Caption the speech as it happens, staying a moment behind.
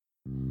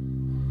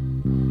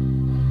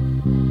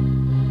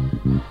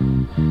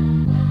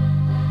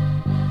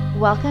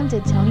Welcome to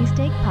Tony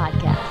Steak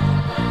Podcast.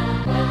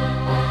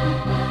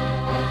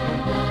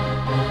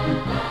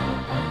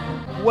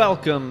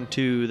 Welcome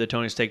to the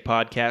Tony Steak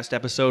Podcast,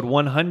 episode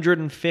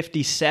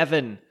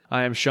 157.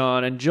 I am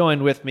Sean, and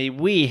joined with me,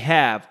 we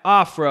have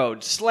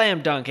Off-Road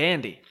Slam Dunk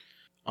Andy.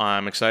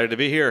 I'm excited to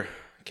be here.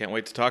 Can't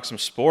wait to talk some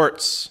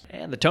sports.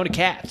 And the Tony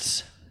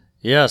Cats.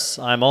 Yes,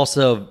 I'm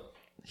also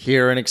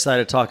here and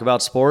excited to talk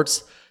about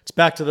sports. It's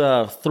back to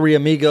the three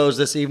amigos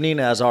this evening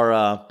as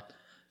our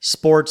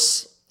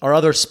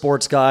other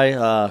sports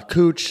guy,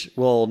 Cooch,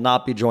 will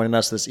not be joining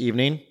us this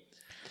evening.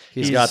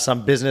 He's got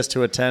some business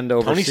to attend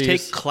overseas.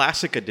 Tony's Take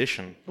Classic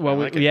Edition. Well,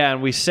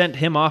 and we sent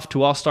him off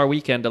to All-Star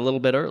Weekend a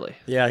little bit early.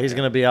 Yeah, he's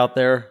going to be out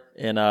there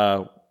in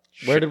where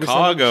did we send him?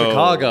 Chicago.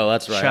 Chicago,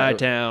 that's right.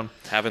 Chi-Town.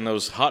 Having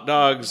those hot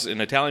dogs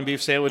and Italian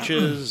beef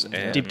sandwiches.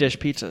 and Deep dish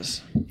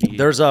pizzas.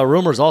 There's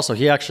rumors also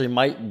he actually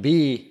might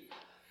be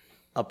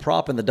a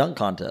prop in the dunk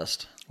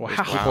contest. Wow.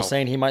 People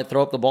saying he might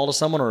throw up the ball to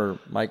someone or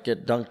might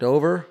get dunked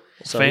over.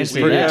 So Fancy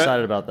he's pretty that.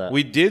 excited about that.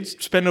 We did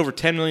spend over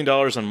 $10 million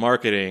on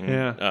marketing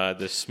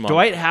this month.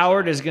 Dwight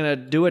Howard is going to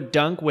do a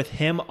dunk with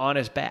him on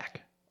his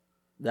back.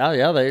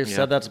 Yeah, they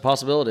said that's a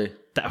possibility.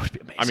 That would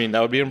be amazing. I mean,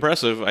 that would be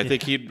impressive. I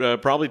think he'd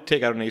probably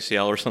take out an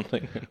ACL or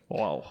something.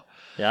 Whoa.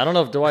 Yeah, I don't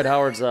know if Dwight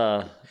Howard's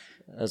can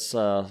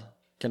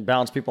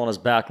bounce people on his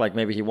back like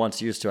maybe he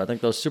once used to. I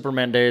think those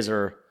Superman days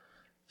are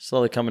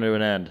slowly coming to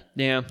an end.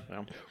 Yeah.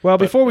 Well,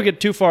 before we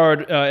get too far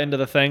into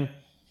the thing,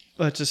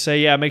 let's just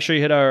say, make sure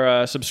you hit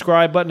our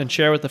subscribe button and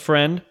share with a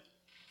friend.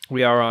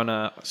 We are on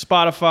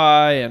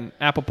Spotify and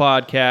Apple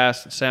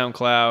Podcasts and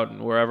SoundCloud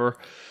and wherever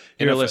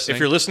you're listening. If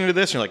you're listening to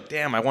this and you're like,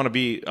 damn, I want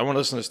to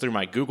listen to this through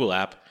my Google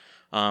app.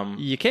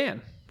 You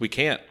can. We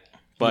can't.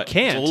 But You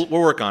can't?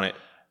 We'll work on it.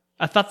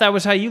 I thought that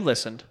was how you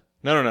listened.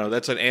 No.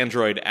 That's an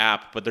Android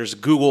app, but there's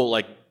Google.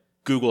 Like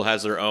Google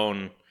has their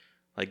own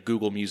like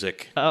Google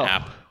Music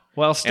app.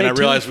 Well, stay And I tuned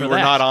realized for we were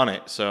that. not on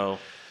it, so.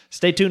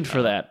 Stay tuned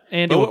for that.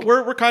 And But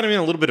we're kind of in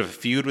a little bit of a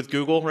feud with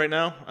Google right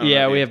now. I don't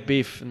know if we you- have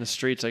beef in the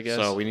streets, I guess.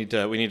 So we need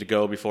to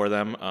go before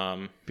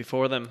them.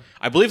 Before them.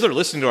 I believe they're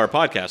listening to our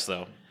podcast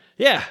though,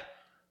 Yeah,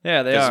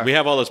 they because are. we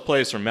have all those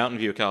plays from Mountain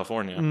View,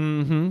 California.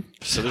 Mm-hmm.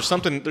 So there's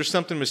something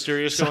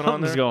mysterious going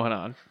on there. Something's going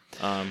on.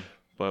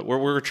 But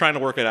we're trying to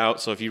work it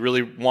out. So if you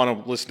really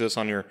want to listen to us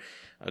on your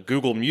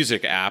Google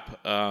Music app,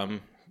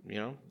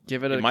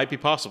 it might be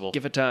possible.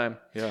 Give it time.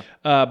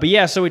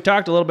 Yeah. So we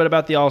talked a little bit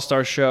about the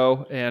All-Star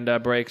show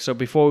and break. So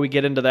before we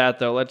get into that,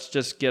 though, let's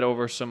just get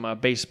over some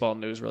baseball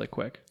news really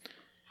quick.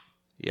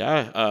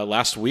 Yeah,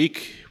 last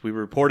week we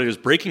reported, it was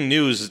breaking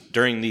news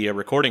during the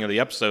recording of the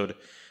episode,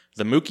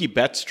 the Mookie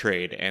Betts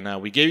trade,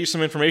 and we gave you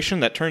some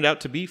information that turned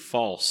out to be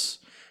false.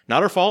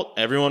 Not our fault,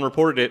 everyone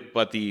reported it,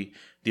 but the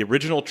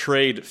original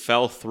trade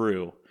fell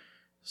through.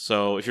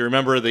 So if you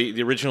remember,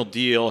 the original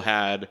deal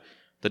had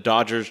the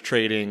Dodgers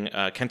trading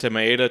Kenta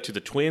Maeda to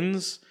the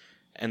Twins,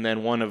 and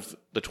then one of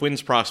the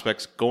Twins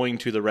prospects going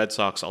to the Red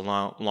Sox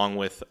along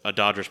with a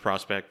Dodgers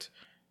prospect,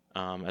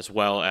 as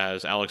well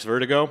as Alex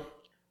Vertigo.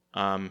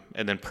 And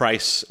then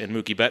Price and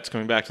Mookie Betts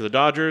coming back to the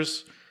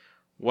Dodgers.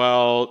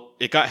 Well,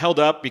 it got held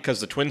up because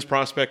the Twins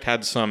prospect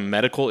had some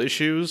medical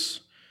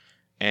issues,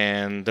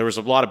 and there was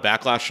a lot of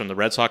backlash from the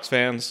Red Sox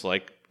fans.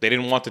 Like, they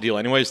didn't want the deal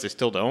anyways. They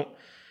still don't.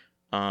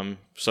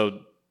 So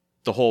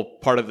the whole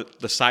part of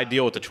the side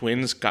deal with the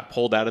Twins got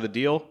pulled out of the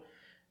deal,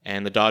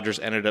 and the Dodgers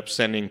ended up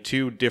sending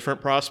two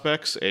different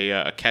prospects,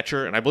 a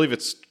catcher, and I believe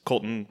it's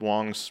Colton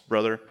Wong's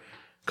brother,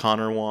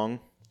 Connor Wong,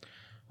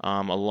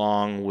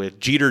 along with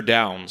Jeter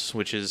Downs,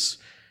 which is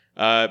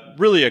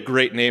really a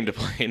great name to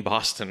play in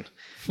Boston,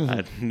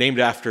 named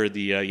after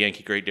the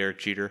Yankee great Derek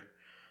Jeter.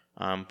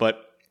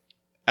 But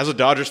as a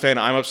Dodgers fan,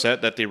 I'm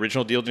upset that the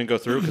original deal didn't go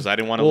through because I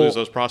didn't want to lose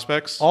those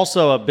prospects.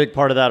 Also, a big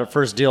part of that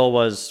first deal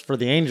was for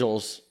the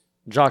Angels.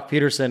 Jock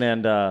Peterson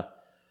and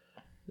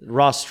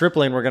Ross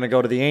Stripling were going to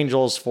go to the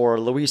Angels for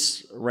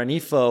Luis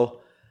Renifo,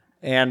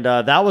 and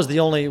that was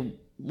the only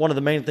one of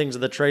the main things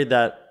of the trade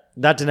that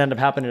didn't end up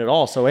happening at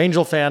all. So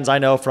Angel fans, I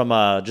know from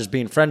just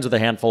being friends with a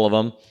handful of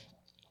them,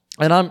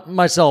 and I'm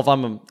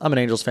an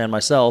Angels fan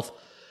myself.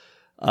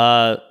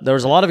 There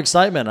was a lot of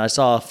excitement. I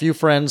saw a few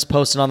friends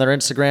posting on their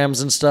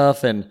Instagrams and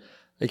stuff, and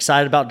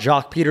excited about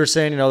Jock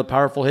Peterson, the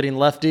powerful hitting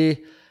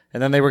lefty.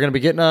 And then they were going to be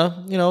getting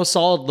a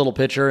solid little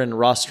pitcher in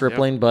Ross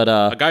Stripling, but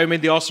a guy who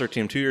made the All-Star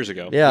team 2 years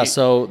ago. Yeah,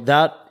 so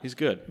he's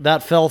good.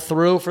 That fell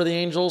through for the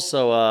Angels.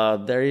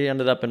 So there he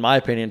ended up, in my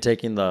opinion,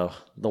 taking the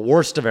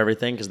worst of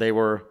everything because they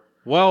were.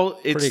 Well,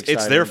 it's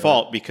exciting, their but-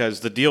 fault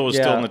because the deal was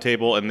still on the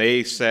table, and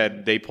they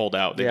said they pulled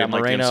out. They didn't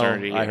like the Moreno,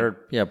 uncertainty. I heard,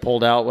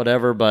 pulled out,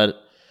 whatever,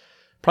 but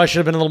probably should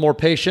have been a little more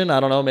patient. I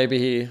don't know, maybe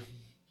he.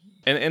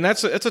 And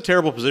that's a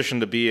terrible position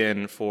to be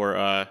in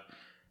for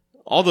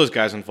all those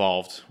guys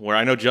involved, where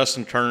I know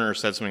Justin Turner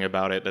said something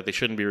about it, that they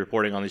shouldn't be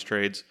reporting on these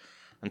trades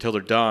until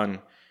they're done.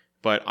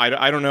 But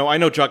I don't know. I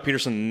know Jock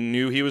Peterson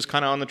knew he was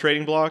kind of on the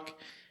trading block.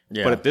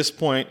 Yeah. But at this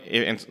point,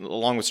 and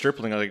along with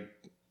Stripling,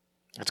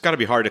 it's got to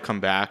be hard to come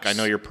back. I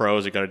know you're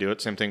pros. You got to do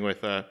it. Same thing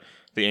with the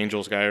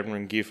Angels guy,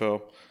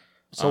 Rengifo.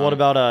 So what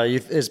about,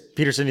 is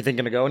Peterson, you think,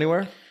 going to go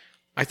anywhere?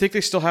 I think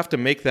they still have to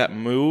make that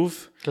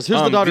move. 'Cause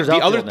who's the Dodgers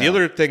outfield the now?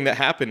 other thing that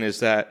happened is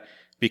that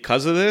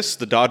because of this,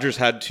 the Dodgers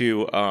had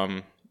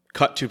to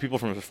cut 2 people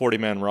from the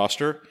 40-man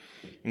roster,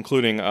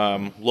 including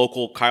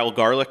local Kyle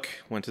Garlick,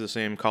 went to the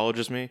same college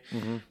as me.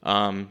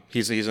 Mm-hmm.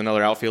 He's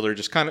another outfielder.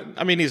 Just kind of,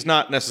 I mean, he's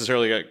not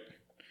necessarily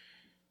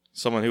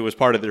someone who was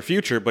part of their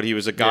future, but he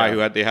was a guy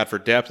who they had for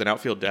depth and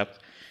outfield depth.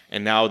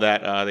 And now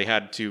that they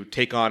had to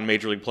take on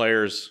major league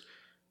players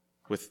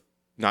with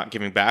not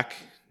giving back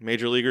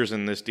major leaguers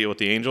in this deal with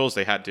the Angels,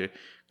 they had to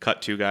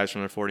cut 2 guys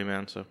from their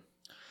 40-man. So,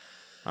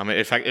 it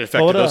affected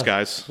those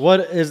guys.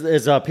 What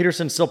is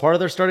Peterson still part of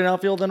their starting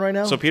outfield then right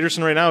now? So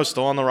Peterson right now is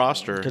still on the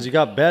roster Because you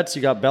got Betts,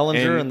 you got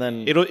Bellinger, and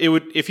then it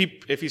would if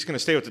he's going to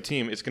stay with the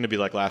team, it's going to be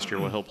like last year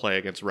when he'll play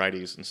against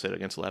righties instead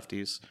against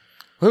lefties.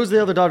 who's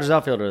the other Dodgers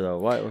outfielder though?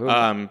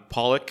 Who?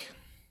 Pollock,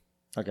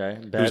 Okay,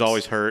 who's Betts.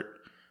 always hurt.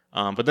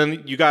 But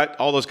then you got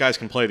all those guys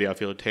can play the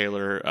outfield.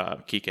 Taylor,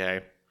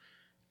 Kike.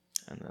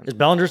 And then, Is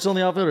Bellinger still in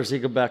the outfield, or does he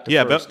go back to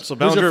Yeah, first? so Who's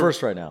Bellinger- at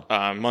first right now?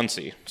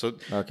 Muncy. So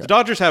Okay. the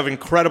Dodgers have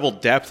incredible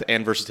depth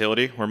and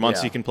versatility where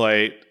Muncy Yeah. can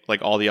play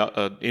like all the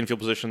infield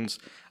positions.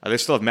 They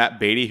still have Matt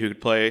Beatty who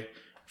could play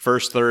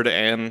first, third,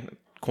 and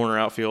corner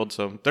outfield.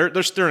 So they're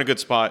in a good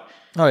spot.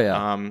 Oh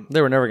yeah,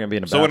 they were never going to be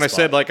in a bad So when I spot.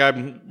 said like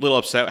I'm a little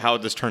upset how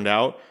this turned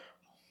out,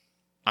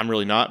 I'm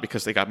really not,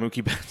 because they got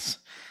Mookie Betts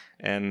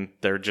and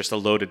they're just a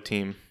loaded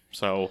team.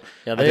 So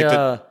yeah, I they. think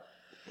that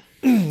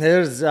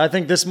I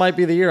think this might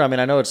be the year. I mean,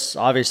 I know it's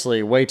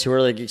obviously way too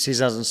early.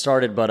 Season hasn't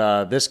started,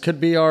 but this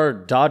could be our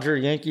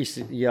Dodger-Yankee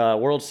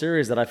World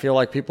Series that I feel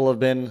like people have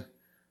been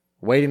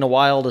waiting a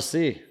while to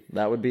see.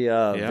 That would be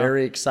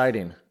very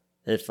exciting,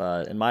 if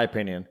in my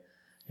opinion.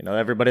 You know,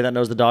 everybody that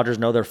knows the Dodgers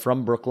know they're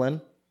from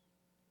Brooklyn.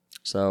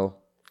 So,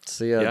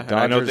 see a and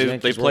I know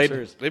Dodgers-Yankees they World played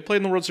Series. they played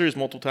in the World Series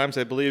multiple times.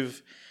 I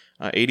believe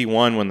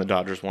 81 when the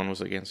Dodgers won was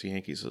against the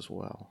Yankees as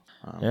well.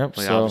 Yep,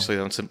 They so- obviously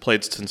haven't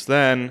played since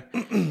then,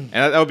 and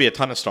that would be a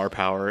ton of star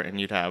power, and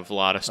you'd have a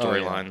lot of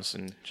storylines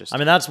and just. I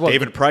mean, that's what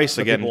David Price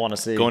the again people wanna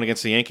see. going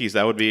against the Yankees.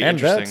 That would be And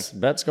interesting.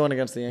 Betts going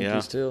against the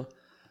Yankees Yeah. too.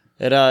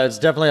 It's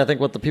definitely, I think,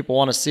 what the people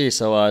want to see.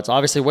 So it's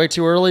obviously way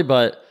too early,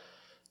 but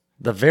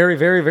the very,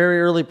 very,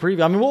 very early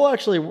preview. I mean,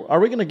 are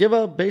we going to give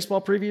a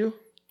baseball preview?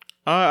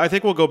 I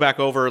think we'll go back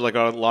over like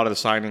a lot of the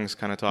signings,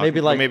 kind of talk.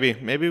 Maybe like- maybe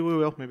we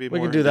will. Maybe We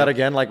more can do that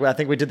again. Like I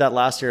think we did that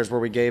last year, is where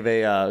we gave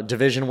a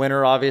division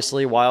winner,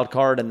 obviously wild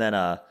card, and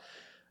then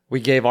we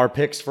gave our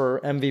picks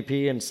for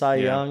MVP and Cy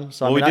Young.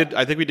 So Well, I mean, we did.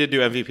 I think we did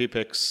do MVP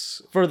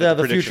picks for the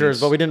predictions.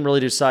 futures, but we didn't really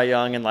do Cy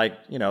Young and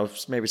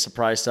maybe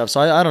surprise stuff.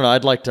 So I don't know.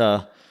 I'd like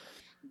to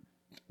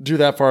do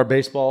that for our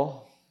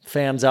baseball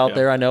fans out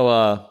there. I know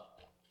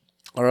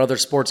our other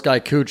sports guy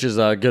Cooch is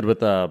good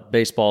with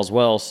baseball as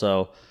well.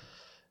 So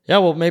yeah,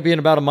 well, maybe in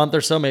about a month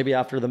or so, maybe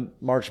after the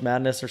March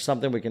Madness or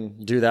something, we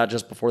can do that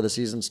just before the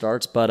season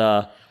starts.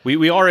 But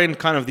We are in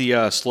kind of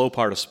the slow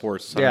part of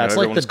sports. I yeah, know it's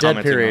like the everyone's dead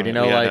commenting period. on You it.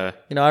 know, We like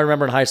had, I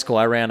remember in high school,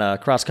 I ran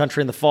cross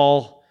country in the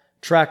fall,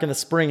 track in the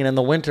spring, and in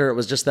the winter, it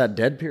was just that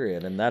dead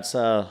period. And that's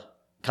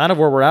kind of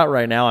where we're at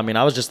right now. I mean,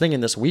 I was just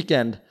thinking this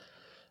weekend.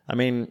 I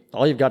mean,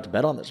 all you've got to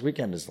bet on this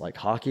weekend is like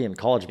hockey and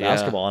college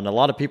basketball, and a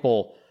lot of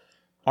people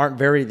aren't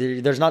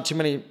there's not too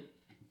many.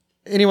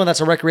 Anyone that's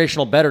a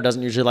recreational bettor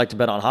doesn't usually like to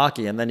bet on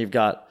hockey, and then you've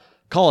got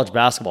college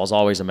basketball is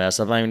always a mess.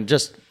 I mean,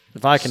 just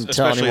if I can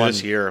tell Especially anyone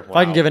this year, if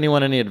I can wow. give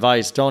anyone any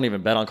advice, don't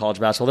even bet on college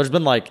basketball. There's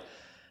been like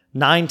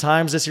 9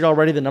 times this year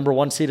already the number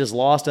 1 seed is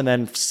lost, and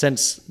then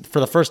for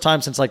the first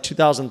time since like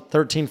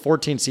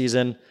 2013-14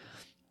 season,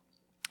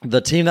 the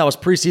team that was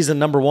preseason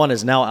number 1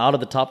 is now out of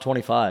the top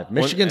 25.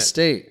 Michigan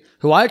State,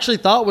 who I actually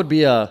thought would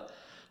be a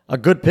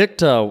good pick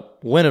to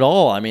win it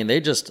all. I mean,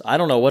 I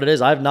don't know what it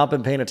is. I've not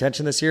been paying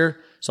attention this year,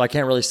 so I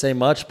can't really say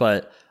much,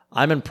 but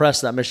I'm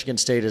impressed that Michigan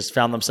State has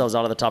found themselves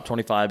out of the top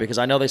 25, because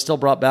I know they still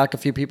brought back a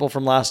few people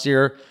from last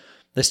year.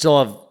 They still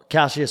have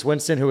Cassius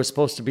Winston, who was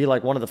supposed to be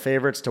like one of the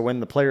favorites to win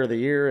the Player of the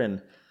Year,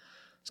 and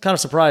it's kind of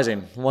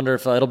surprising. I wonder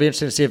if it'll be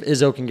interesting to see if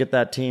Izzo can get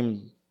that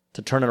team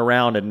to turn it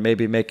around and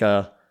maybe make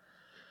a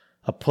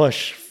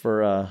push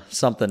for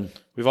something.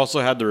 We've also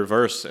had the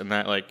reverse in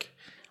that, like,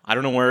 I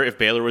don't know if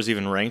Baylor was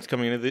even ranked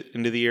coming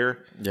into the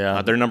year.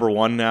 Yeah. They're number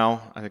 1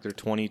 now. I think they're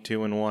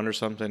 22-1 or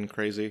something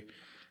crazy.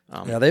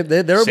 Yeah,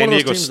 they're San one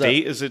of those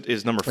Diego teams State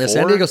is number 4. Yeah,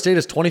 San Diego State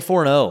is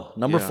 24-0,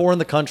 number 4 in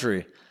the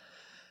country.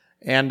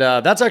 And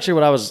that's actually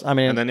what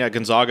And then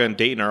Gonzaga and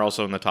Dayton are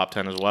also in the top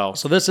 10 as well.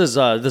 So this is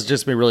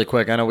just be really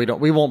quick. I know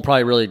we won't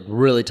probably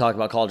really talk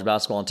about college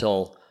basketball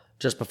until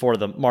just before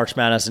the March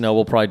Madness. I know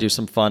we'll probably do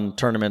some fun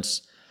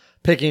tournaments,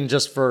 picking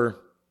just for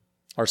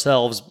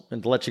ourselves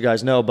and to let you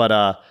guys know.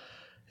 But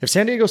if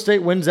San Diego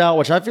State wins out,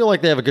 which I feel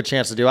like they have a good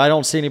chance to do, I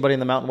don't see anybody in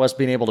the Mountain West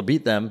being able to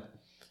beat them,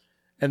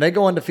 and they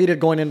go undefeated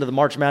going into the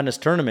March Madness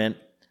tournament.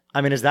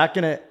 I mean, is that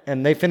going to,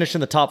 and they finish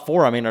in the top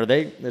 4? I mean,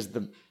 is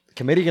the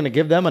committee going to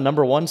give them a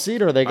number 1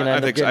 seed, or are they going to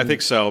end up getting I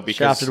think so, because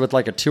shafted with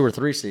like a 2 or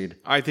 3 seed?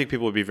 I think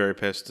people would be very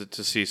pissed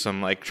to see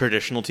some like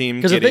traditional team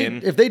Because get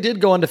in. if they did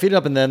go undefeated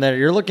up and then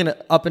you're looking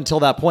at up until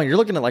that point, you're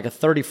looking at like a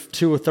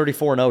 32 or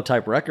 34-0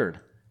 type record.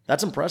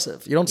 That's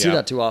impressive. You don't see Yeah.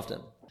 that too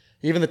often.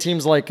 Even the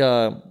teams like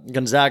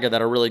Gonzaga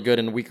that are really good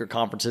in weaker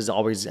conferences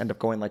always end up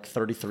going like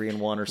 33-1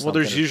 or something. Well,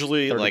 there's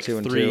usually like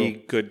 32-2.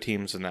 3 good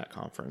teams in that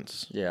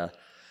conference. Yeah.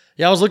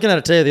 Yeah, I was looking at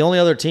it today. The only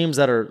other teams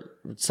that are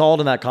solid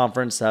in that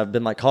conference have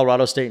been like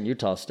Colorado State and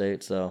Utah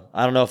State. So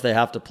I don't know if they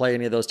have to play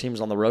any of those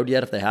teams on the road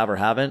yet, if they have or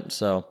haven't.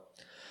 So,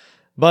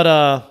 but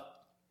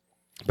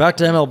back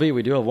to MLB,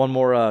 we do have one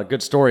more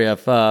good story.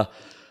 If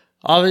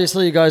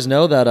obviously you guys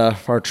know that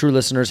our true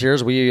listeners here,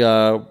 is we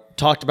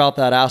talked about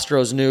that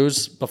Astros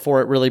news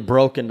before it really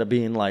broke into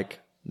being like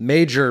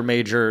major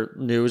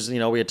news. You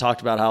know, we had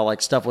talked about how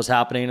like stuff was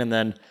happening, and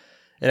then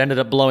it ended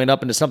up blowing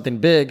up into something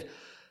big.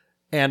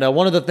 And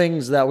one of the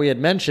things that we had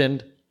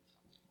mentioned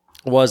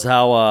was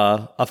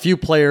how a few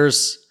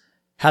players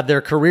had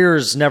their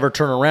careers never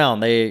turn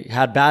around. They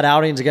had bad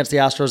outings against the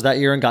Astros that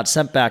year and got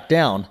sent back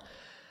down.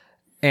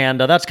 And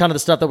that's kind of the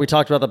stuff that we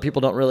talked about that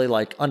people don't really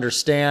like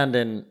understand.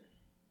 And,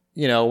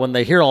 you know, when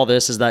they hear all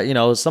this is that, you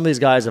know, some of these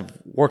guys have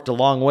worked a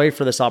long way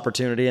for this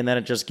opportunity and then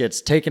it just gets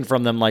taken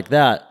from them like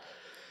that.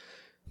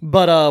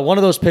 But one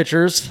of those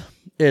pitchers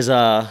is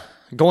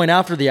going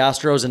after the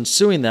Astros and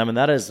suing them, and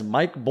that is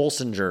Mike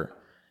Bolsinger.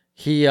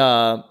 He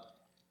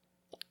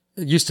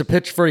used to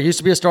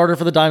be a starter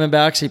for the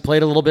Diamondbacks. He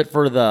played a little bit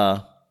for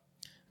the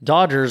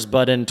Dodgers,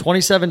 but in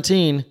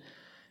 2017,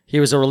 he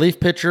was a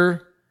relief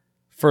pitcher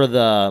for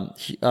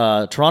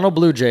the Toronto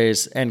Blue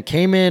Jays and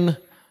came in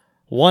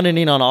one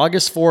inning on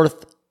August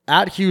 4th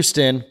at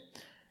Houston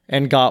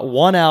and got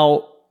 1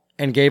 out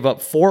and gave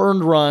up 4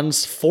 earned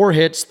runs, 4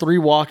 hits, 3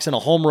 walks, and a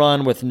home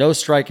run with no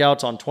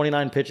strikeouts on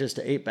 29 pitches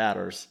to 8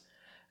 batters.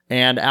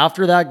 And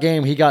after that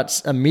game, he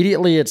got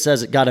immediately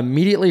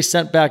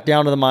sent back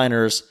down to the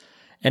minors.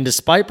 And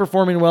despite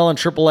performing well in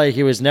AAA,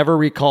 he was never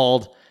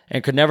recalled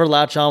and could never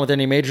latch on with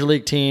any major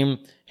league team.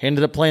 He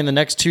ended up playing the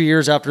next 2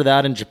 years after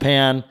that in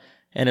Japan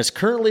and is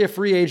currently a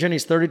free agent.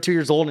 He's 32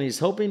 years old, and he's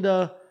hoping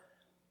to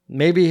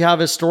maybe have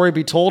his story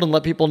be told and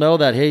let people know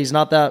that, hey, he's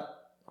not that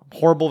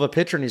horrible of a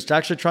pitcher. And he's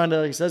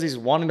actually he says he's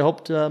wanting to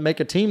hope to make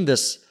a team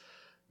this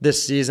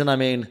season. I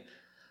mean,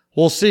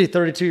 we'll see.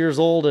 32 years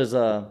old is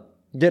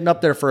getting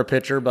up there for a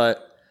pitcher,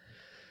 but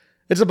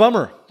it's a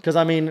bummer because,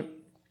 I mean,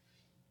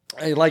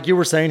 like you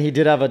were saying, he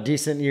did have a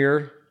decent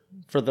year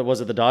for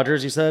was it the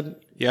Dodgers, you said?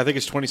 Yeah, I think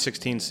his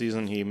 2016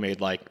 season, he made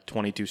like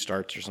 22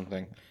 starts or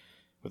something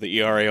with the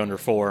ERA under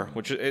 4,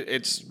 which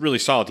it's really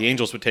solid. The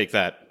Angels would take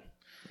that.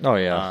 Oh,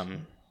 yeah.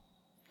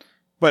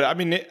 But, I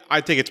mean,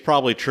 I think it's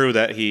probably true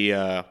that he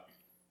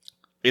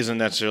isn't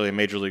necessarily a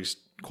major league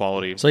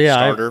quality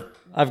starter.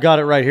 I've got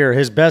it right here.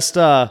 His best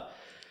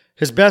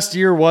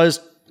year was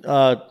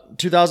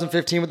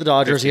 2015 with the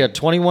Dodgers. 15. He had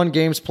 21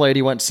 games played.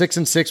 He went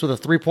 6-6 with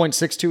a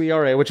 3.62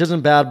 ERA, which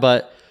isn't bad.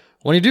 But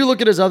when you do look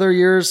at his other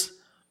years,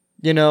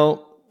 you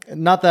know,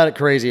 not that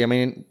crazy. I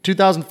mean,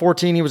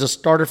 2014, he was a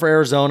starter for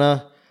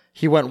Arizona.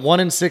 He went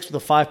 1-6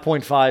 with a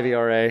 5.5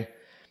 ERA.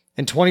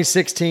 In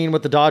 2016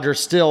 with the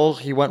Dodgers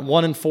he went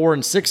 1-4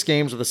 in 6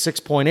 games with a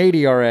 6.8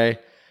 ERA.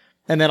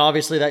 And then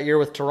obviously that year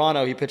with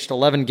Toronto, he pitched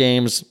 11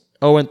 games,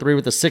 0-3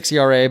 with a 6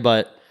 ERA.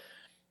 But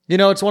you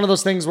know, it's one of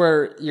those things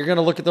where you're going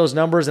to look at those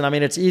numbers, and I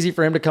mean, it's easy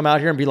for him to come out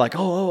here and be like,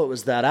 oh, it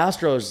was that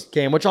Astros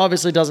game, which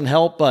obviously doesn't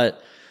help,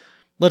 but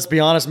let's be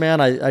honest,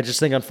 man, I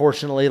just think,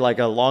 unfortunately, like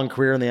a long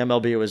career in the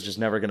MLB was just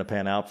never going to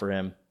pan out for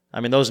him.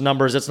 I mean, those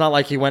numbers, it's not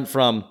like he went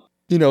from,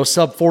 you know,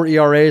 sub-4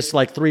 ERAs to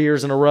like 3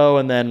 years in a row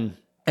and then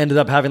ended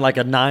up having like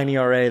a 9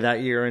 ERA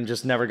that year and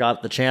just never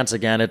got the chance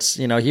again. It's,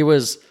 you know, he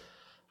was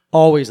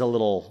always a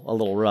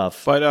little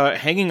rough. But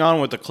hanging on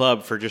with the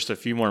club for just a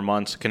few more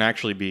months can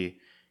actually be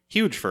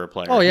huge for a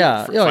player. Oh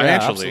yeah, financially. Yeah,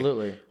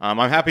 absolutely. I'm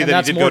happy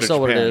that he did go to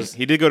Japan.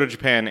 He did go to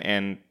Japan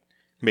and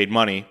made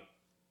money.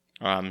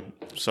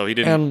 So he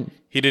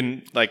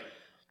didn't like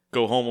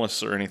go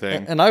homeless or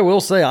anything. And I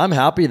will say, I'm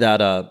happy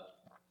that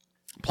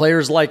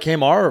players like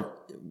him are,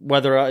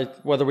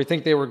 whether we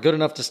think they were good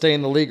enough to stay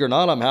in the league or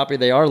not, I'm happy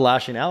they are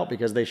lashing out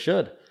because they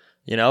should.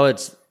 You know,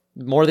 it's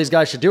more of these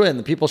guys should do it, and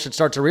the people should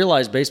start to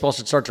realize, baseball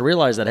should start to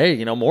realize that, hey,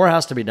 you know, more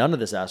has to be done to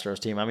this Astros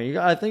team. I mean,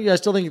 I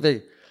still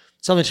think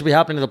something should be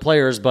happening to the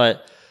players, and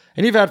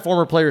you've had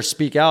former players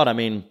speak out. I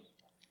mean,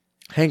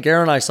 Hank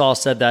Aaron I saw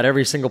said that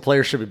every single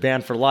player should be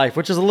banned for life,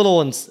 which is a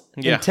little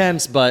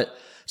intense, but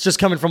it's just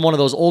coming from one of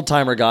those old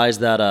timer guys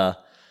that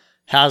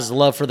has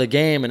love for the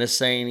game and is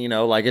saying, you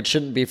know, like it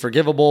shouldn't be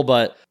forgivable.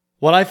 But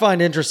what I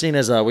find interesting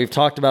is we've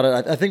talked about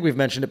it. I think we've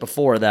mentioned it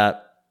before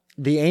that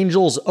the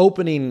Angels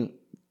opening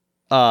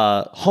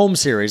home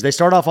series, they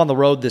start off on the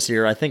road this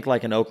year, I think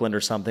like in Oakland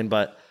or something,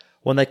 but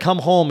when they come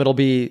home, it'll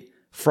be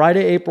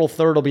Friday, April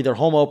 3rd will be their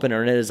home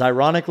opener, and it is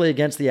ironically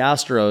against the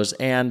Astros.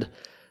 And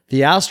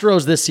the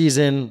Astros this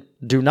season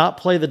do not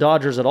play the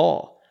Dodgers at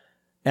all.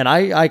 And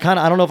I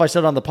don't know if I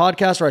said it on the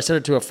podcast or I said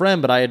it to a friend,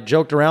 but I had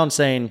joked around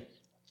saying,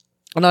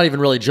 well, not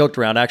even really joked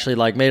around, actually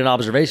like made an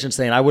observation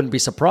saying I wouldn't be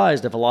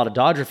surprised if a lot of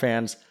Dodger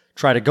fans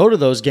try to go to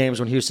those games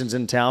when Houston's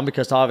in town,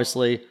 because to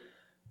obviously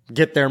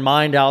get their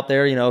mind out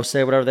there, you know,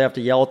 say whatever they have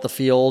to yell at the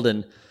field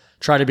and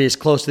try to be as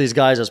close to these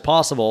guys as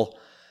possible.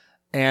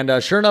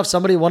 And sure enough,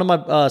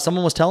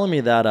 someone was telling me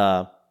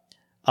that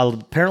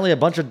apparently a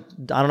bunch of,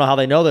 I don't know how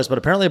they know this, but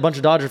apparently a bunch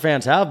of Dodger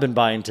fans have been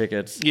buying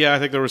tickets. Yeah, I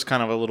think there was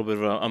kind of a little bit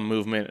of a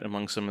movement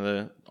among some of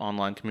the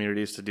online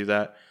communities to do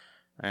that.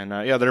 And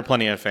there are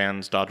plenty of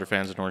fans, Dodger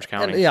fans in Orange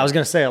County. And, I was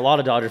going to say a lot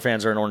of Dodger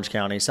fans are in Orange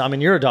County. So, I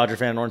mean, you're a Dodger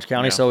fan in Orange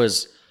County, so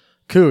is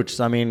Cooch.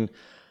 I mean,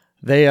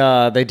 they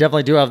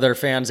definitely do have their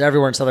fans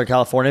everywhere in Southern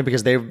California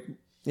because they,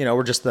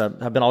 were just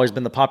have always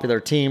been the popular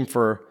team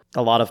for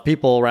a lot of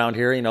people around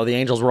here. The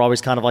Angels were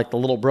always kind of like the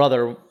little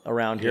brother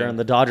around here, and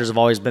the Dodgers have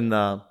always been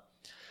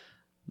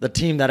the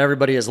team that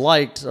everybody has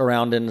liked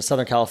around in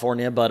Southern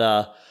California.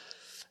 But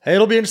hey,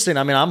 it'll be interesting.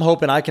 I mean, I'm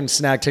hoping I can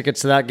snag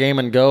tickets to that game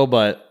and go,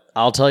 but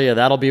I'll tell you,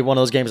 that'll be one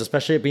of those games,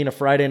 especially it being a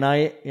Friday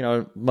night.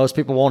 Most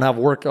people won't have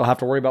work. They'll have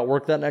to worry about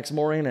work that next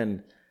morning,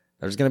 and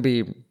there's going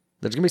to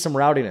be some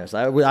rowdiness.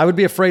 I would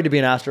be afraid to be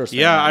an Astros fan.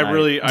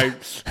 Yeah,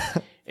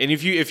 and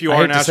if you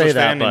are an Astros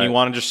fan and you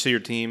want to just see your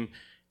team,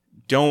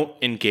 don't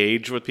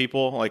engage with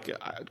people. Like,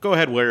 go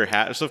ahead, wear your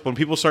hat and stuff. When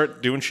people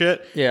start doing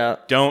shit,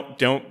 don't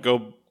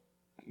go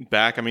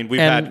back. I mean, we've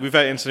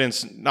had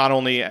incidents not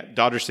only at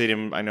Dodger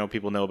Stadium. I know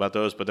people know about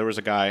those, but there was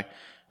a guy,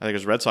 I think it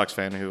was a Red Sox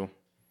fan, who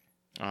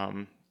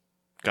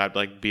got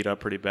beat up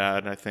pretty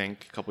bad, I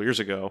think, a couple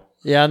years ago.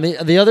 Yeah, and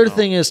the other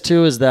thing is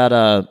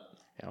that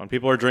when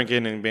people are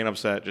drinking and being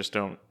upset, just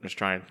trying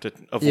to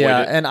avoid it. Yeah,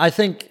 and I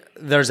think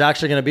there's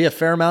actually going to be a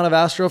fair amount of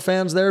Astro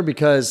fans there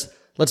because,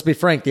 let's be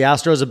frank, the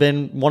Astros have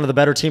been one of the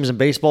better teams in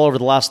baseball over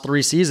the last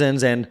 3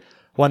 seasons, and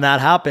when that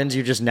happens,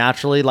 you just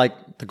naturally,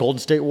 like the Golden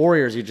State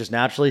Warriors, you just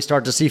naturally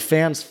start to see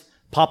fans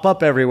pop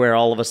up everywhere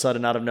all of a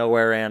sudden out of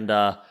nowhere, and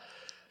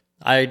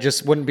I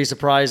just wouldn't be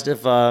surprised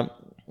if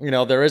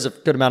there is a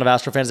good amount of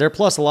Astro fans there.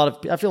 Plus,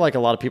 I feel like a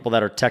lot of people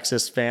that are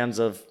Texas fans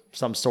of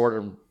some sort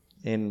are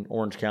in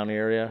Orange County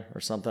area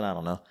or something. I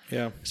don't know.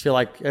 Yeah,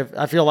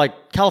 I feel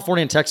like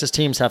California and Texas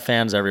teams have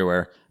fans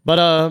everywhere.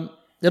 But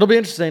it'll be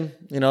interesting.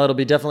 It'll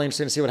be definitely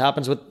interesting to see what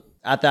happens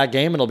at that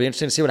game. It'll be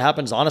interesting to see what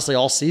happens, honestly,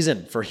 all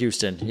season for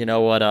Houston.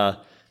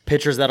 What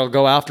pitchers that'll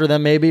go after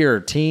them maybe, or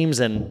teams,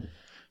 and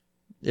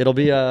it'll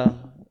be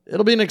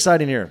an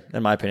exciting year,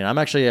 in my opinion. I'm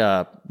actually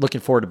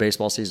looking forward to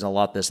baseball season a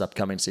lot this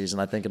upcoming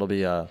season. I think it'll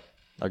be a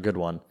good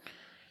one.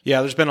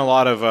 Yeah, there's been a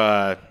lot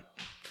of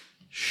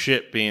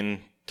shit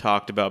being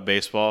talked about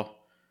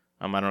baseball.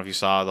 I don't know if you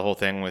saw the whole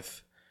thing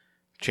with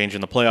changing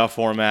the playoff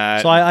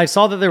format. So I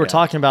saw that they were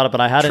talking about it,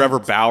 but I hadn't. Trevor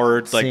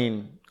Bauer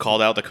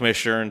called out the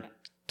commissioner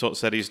and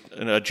said he's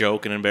a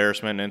joke and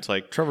embarrassment. And it's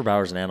like, Trevor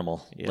Bauer's an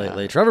animal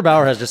lately. Trevor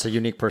Bauer has just a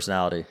unique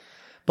personality.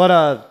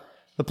 But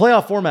the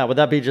playoff format, would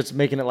that be just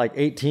making it like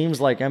 8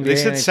 teams like NBA? They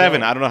said NHL?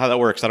 7. I don't know how that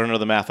works. I don't know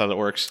the math how that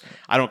works.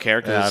 I don't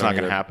care because it's not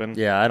going to happen.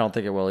 Yeah, I don't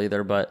think it will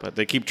either. But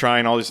they keep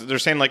trying all these. They're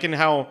saying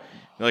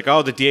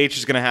the DH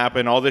is going to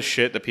happen, all this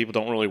shit that people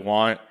don't really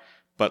want.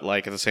 But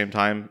at the same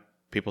time,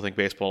 people think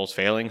baseball is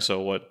failing. So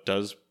what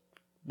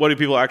do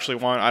people actually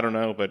want? I don't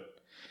know. But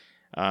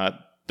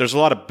there's a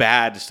lot of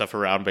bad stuff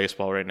around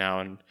baseball right now,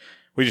 and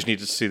we just need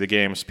to see the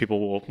games.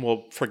 People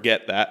will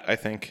forget that, I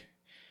think.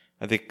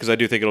 Because I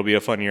do think it'll be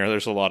a fun year.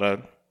 There's a lot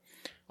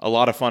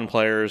of fun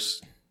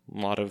players, a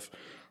lot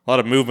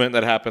of movement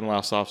that happened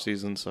last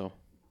offseason. So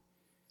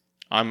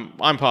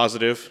I'm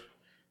positive,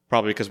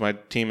 probably because my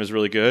team is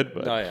really good.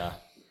 But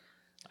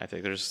I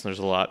think there's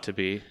a lot to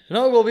be.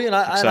 No, it will be, and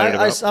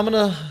I'm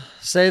gonna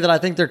say that I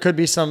think there could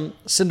be some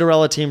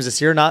Cinderella teams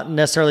this year. Not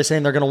necessarily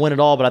saying they're gonna win it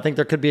all, but I think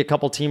there could be a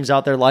couple teams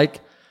out there like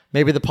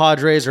maybe the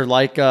Padres or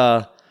like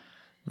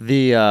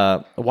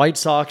the White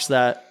Sox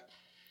that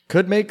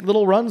could make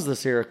little runs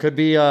this year. It could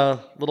be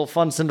little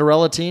fun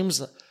Cinderella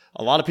teams.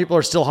 A lot of people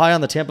are still high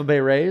on the Tampa Bay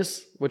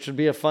Rays, which would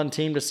be a fun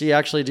team to see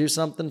actually do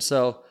something.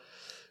 So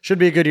should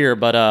be a good year.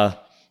 But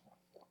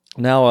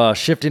now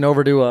shifting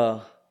over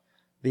to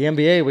the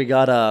NBA,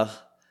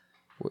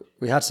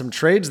 we had some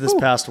trades this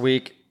past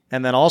week,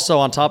 and then also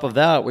on top of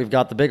that, we've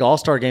got the big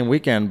All-Star Game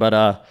weekend. But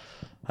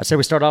I'd say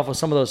we start off with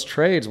some of those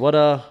trades. What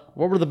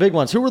were the big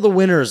ones? Who were the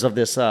winners of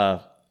this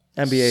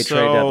NBA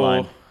trade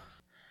deadline?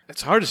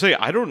 It's hard to say.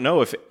 I don't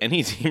know if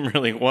any team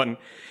really won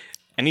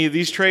any of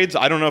these trades.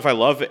 I don't know if I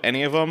love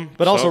any of them.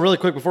 But also, really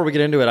quick, before we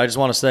get into it, I just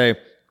want to say,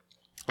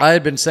 I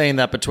had been saying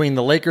that between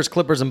the Lakers,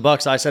 Clippers, and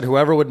Bucks, I said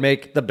whoever would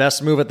make the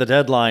best move at the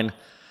deadline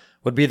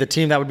would be the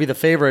team that would be the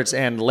favorites.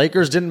 And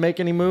Lakers didn't make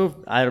any move.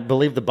 I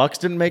believe the Bucks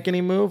didn't make any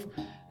move.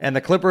 And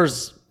the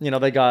Clippers,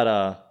 they got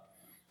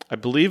I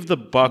believe the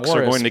Bucks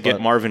are going to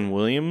get Marvin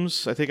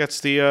Williams. I think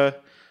that's the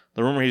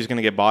rumor he's going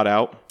to get bought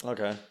out.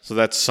 Okay. So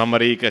that's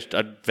somebody,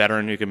 a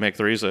veteran who can make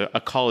threes,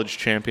 a college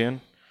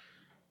champion.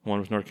 One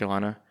was North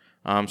Carolina.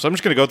 So I'm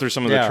just going to go through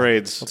some of the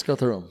trades. Let's go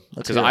through them.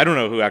 Because I don't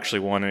know who actually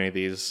won any of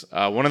these.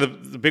 One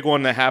of the big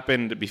one that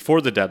happened before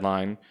the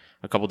deadline,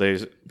 a couple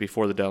days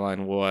before the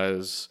deadline,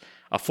 was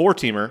a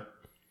 4-teamer.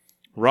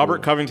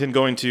 Robert Covington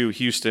going to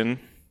Houston.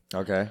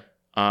 Okay.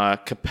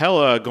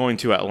 Capella going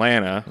to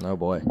Atlanta. Oh,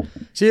 boy.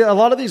 See, a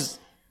lot of these...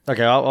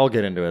 Okay, I'll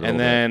get into it. And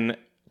then...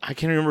 I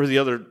can't remember who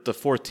the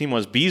 4th team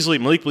was.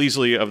 Malik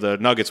Beasley of the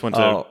Nuggets went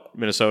to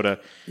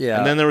Minnesota. Yeah.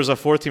 And then there was a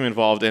 4th team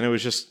involved, and it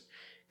was just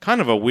kind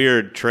of a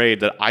weird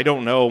trade that I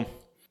don't know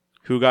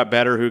who got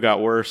better, who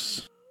got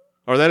worse.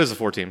 Or that is the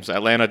 4 teams: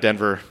 Atlanta,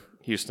 Denver,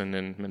 Houston,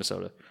 and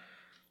Minnesota.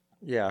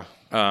 Yeah.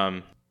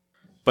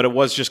 But it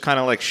was just kind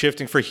of like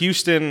shifting for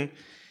Houston.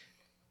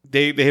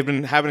 They have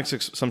been having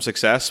some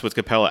success with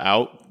Capella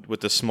out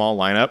with the small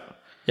lineup.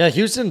 Yeah,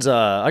 Houston's,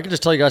 I can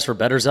just tell you guys for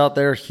bettors out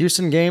there,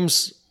 Houston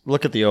games,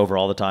 look at the over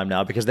all the time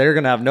now because they're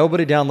going to have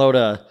nobody down low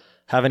to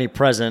have any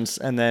presence,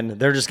 and then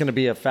they're just going to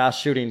be a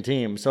fast-shooting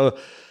team. So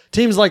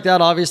teams like that,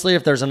 obviously,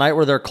 if there's a night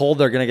where they're cold,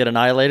 they're going to get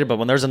annihilated, but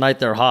when there's a night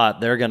they're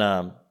hot, they're going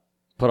to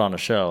put on a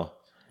show.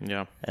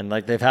 Yeah. And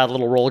like they've had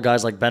little role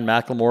guys like Ben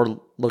McLemore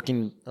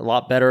looking a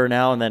lot better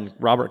now, and then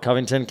Robert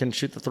Covington can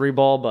shoot the 3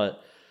 ball,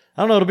 but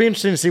I don't know. It'll be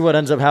interesting to see what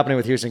ends up happening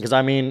with Houston because,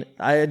 I mean,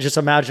 I just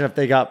imagine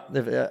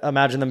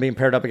imagine them being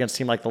paired up against a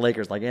team like the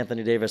Lakers, like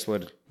Anthony Davis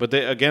would. But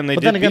they then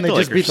again, they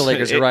just beat the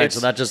Lakers. You're right. So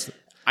that just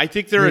I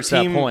think they're a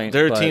team. Point,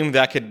 they're a team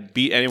that could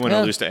beat anyone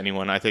or lose to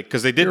anyone. I think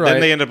because they did. Then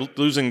they end up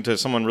losing to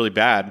someone really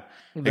bad.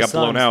 They got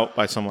blown out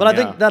by someone. But I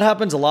think that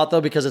happens a lot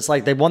though because it's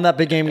like they won that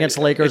big game against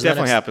the Lakers. It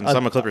definitely happens.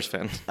 I'm a Clippers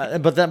fan.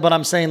 But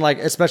I'm saying like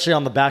especially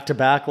on the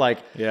back-to-back, like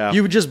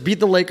you would just beat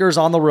the Lakers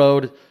on the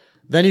road.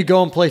 Then you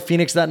go and play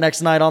Phoenix that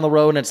next night on the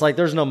road, and it's like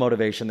there's no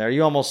motivation there.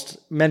 You almost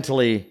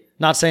mentally,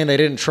 not saying they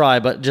didn't try,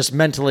 but just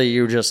mentally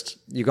you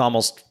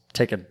almost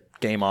take a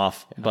game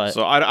off. But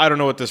so I don't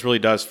know what this really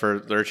does for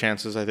their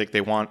chances. I think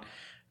they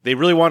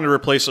really wanted to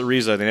replace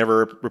Ariza. They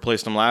never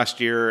replaced him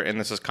last year, and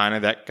this is kind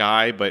of that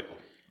guy. But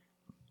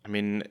I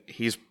mean,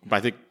 he's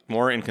I think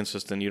more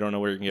inconsistent. You don't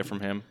know where you can get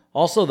from him.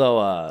 Also,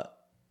 though,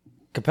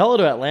 Capella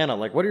to Atlanta.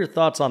 Like, what are your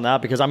thoughts on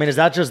that? Because I mean, is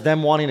that just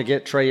them wanting to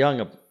get Trae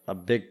Young a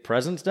big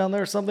presence down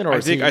there or something? Or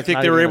I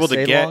think they were able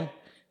to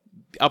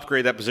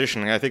upgrade that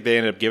position. I think they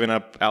ended up giving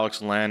up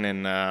Alex Len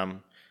and I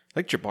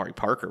think Jabari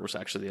Parker was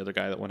actually the other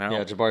guy that went out.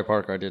 Yeah, Jabari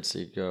Parker I did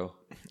see go.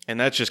 And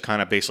that's just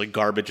kind of basically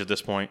garbage at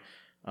this point.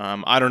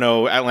 I don't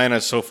know. Atlanta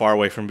is so far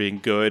away from being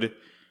good.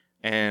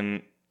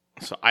 And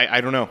so I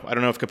don't know. I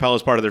don't know if Capella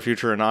is part of their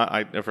future or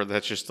not. If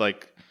that's just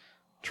like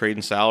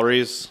trading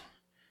salaries.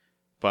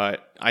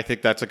 But I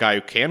think that's a guy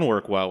who can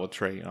work well with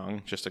Trae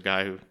Young. Just a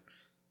guy who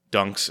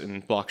dunks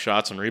and blocks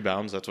shots and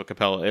rebounds. That's what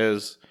Capella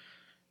is.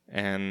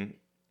 And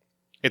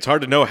it's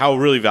hard to know how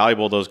really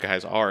valuable those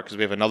guys are because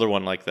we have another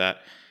one like that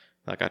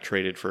got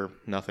traded for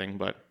nothing,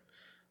 but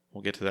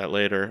we'll get to that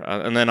later.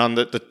 And then on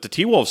the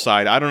T-Wolves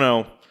side, I don't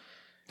know.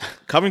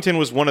 Covington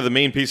was one of the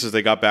main pieces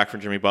they got back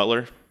from Jimmy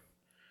Butler.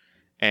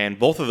 And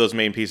both of those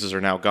main pieces are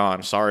now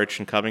gone. Saric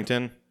and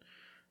Covington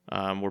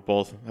have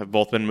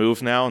both been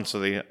moved now. And so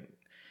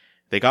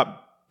they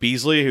got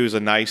Beasley, who's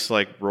a nice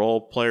like role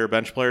player,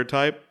 bench player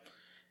type.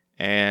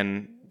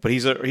 But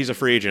he's a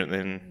free agent,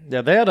 and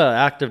they had an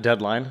active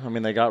deadline. I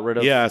mean, they got rid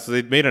of so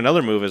they made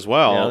another move as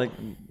well. Yeah,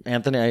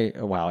 Anthony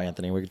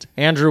Wiggins.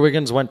 Andrew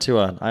Wiggins went to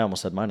I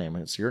almost said my name.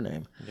 It's your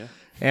name. Yeah.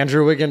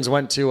 Andrew Wiggins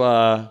went to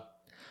the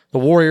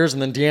Warriors,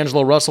 and then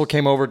D'Angelo Russell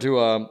came over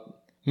to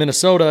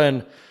Minnesota.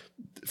 And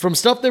from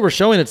stuff they were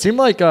showing, it seemed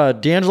like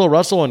D'Angelo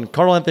Russell and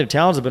Karl Anthony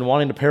Towns have been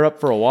wanting to pair up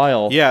for a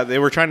while. Yeah, they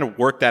were trying to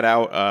work that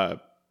out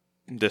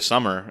this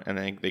summer, and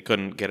they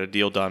couldn't get a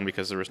deal done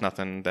because there was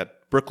nothing that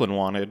Brooklyn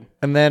wanted.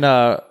 And then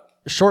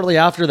shortly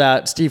after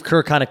that, Steve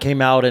Kerr kind of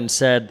came out and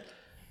said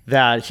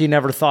that he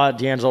never thought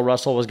D'Angelo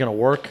Russell was going to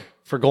work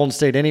for Golden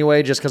State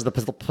anyway, just because the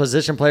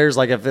position players,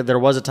 like if there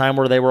was a time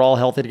where they were all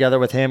healthy together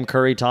with him,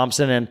 Curry,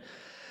 Thompson, and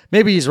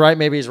maybe he's right,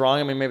 maybe he's wrong.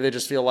 I mean, maybe they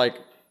just feel like,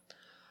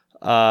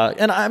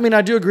 and I mean,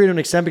 I do agree to an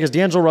extent because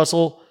D'Angelo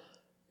Russell,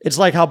 it's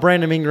like how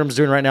Brandon Ingram's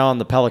doing right now on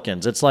the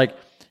Pelicans. It's like,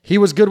 he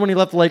was good when he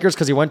left the Lakers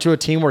because he went to a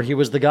team where he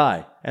was the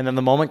guy. And then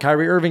the moment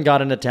Kyrie Irving got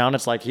into town,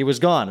 it's like he was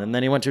gone. And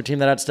then he went to a team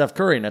that had Steph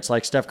Curry. And it's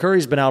like Steph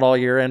Curry's been out all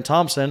year and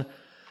Thompson.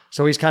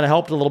 So he's kind of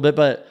helped a little bit.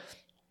 But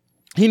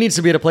he needs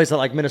to be at a place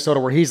like Minnesota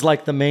where he's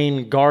like the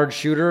main guard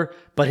shooter,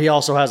 but he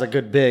also has a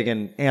good big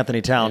in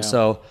Anthony Towns. Yeah.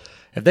 So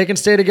if they can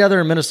stay together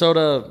and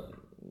Minnesota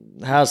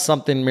has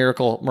something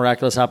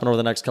miraculous happen over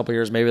the next couple of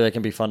years, maybe they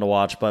can be fun to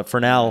watch. But for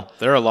now,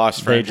 they're a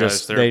lost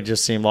franchise. They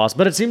just seem lost.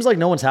 But it seems like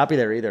no one's happy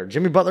there either.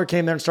 Jimmy Butler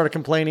came there and started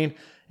complaining.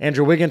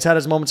 Andrew Wiggins had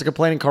his moments of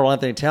complaining. Karl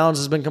Anthony Towns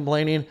has been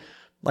complaining.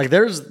 Like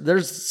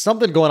there's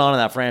something going on in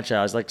that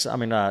franchise.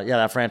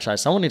 That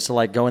franchise. Someone needs to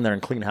like go in there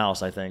and clean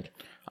house. I think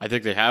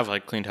they have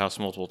like cleaned house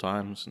multiple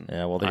times.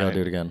 Yeah, well, they gotta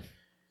do it again.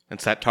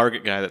 It's that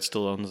Target guy that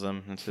still owns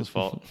them. It's his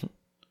fault.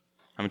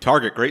 I mean,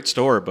 Target, great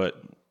store,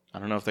 but I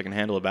don't know if they can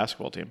handle a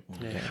basketball team.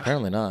 Yeah,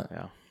 apparently not.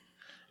 Yeah,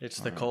 it's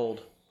the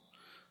cold.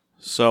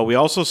 So we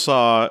also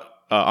saw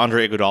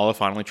Andre Iguodala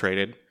finally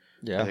traded.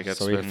 Yeah,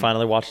 so we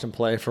finally watched him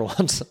play for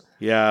once.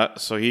 Yeah,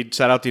 so he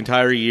sat out the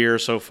entire year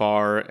so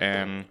far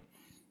and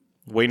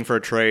waiting for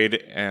a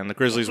trade, and the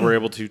Grizzlies were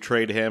able to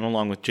trade him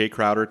along with Jay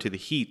Crowder to the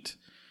Heat.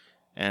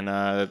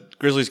 And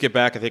Grizzlies get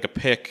back, I think, a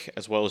pick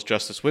as well as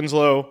Justice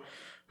Winslow,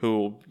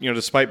 who,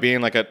 despite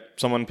being like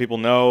someone people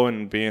know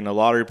and being a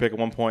lottery pick at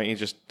one point,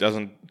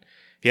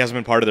 he hasn't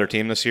been part of their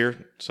team this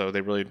year. So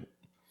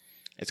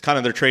it's kind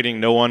of they're trading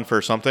no one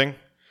for something,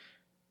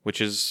 which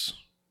is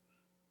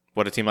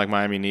what a team like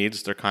Miami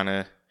needs. They're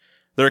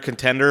a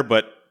contender,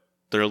 but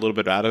they're a little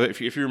bit out of it.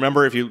 If you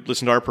remember, if you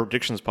listen to our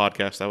predictions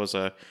podcast, that was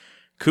a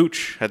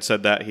Cooch had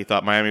said that he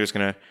thought Miami was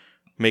going to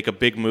make a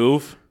big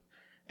move,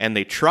 and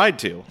they tried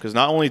to, because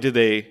not only did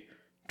they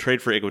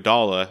trade for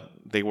Iguodala,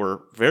 they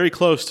were very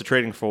close to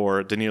trading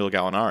for Danilo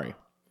Gallinari.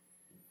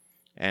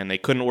 And they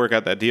couldn't work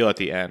out that deal at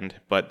the end,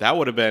 but that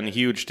would have been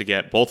huge to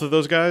get both of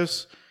those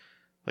guys,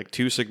 like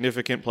two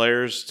significant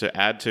players to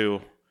add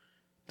to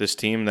this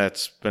team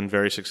that's been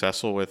very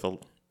successful with one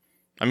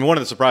of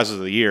the surprises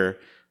of the year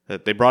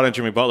that they brought in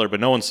Jimmy Butler, but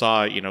no one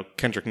saw,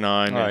 Kendrick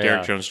Nunn and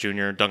Derrick Jones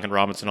Jr., Duncan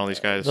Robinson, all these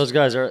guys. Those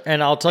guys are,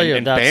 and I'll tell you,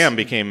 and that's Bam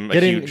became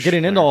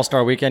getting into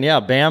All-Star Weekend.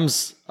 Yeah,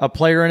 Bam's a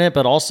player in it,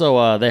 but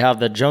also they have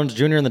the Jones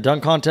Jr. in the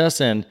dunk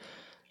contest and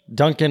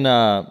Duncan.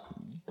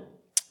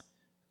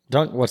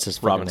 What's his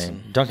fucking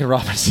name? Duncan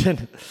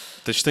Robinson.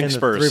 The Stink in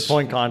Spurs. The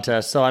 3-point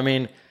contest. So I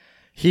mean,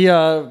 they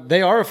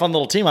are a fun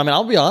little team. I mean,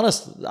 I'll be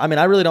honest. I mean,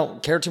 I really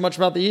don't care too much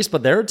about the East,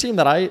 but they're a team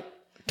that I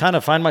kind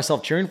of find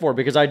myself cheering for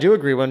because I do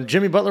agree. When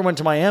Jimmy Butler went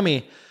to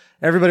Miami,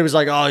 everybody was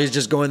like, "Oh, he's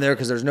just going there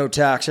because there's no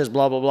taxes,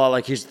 blah blah blah."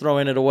 Like he's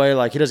throwing it away,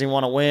 like he doesn't even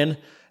want to win.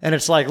 And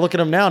it's like, look at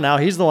him now. Now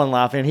he's the one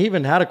laughing. He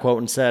even had a quote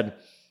and said,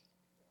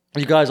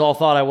 "You guys all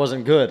thought I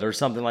wasn't good," or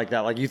something like that.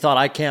 Like you thought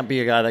I can't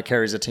be a guy that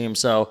carries a team.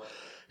 So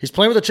he's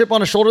playing with a chip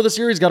on his shoulder this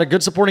year. He's got a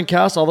good supporting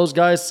cast. All those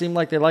guys seem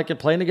like they like it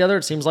playing together.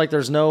 It seems like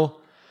there's no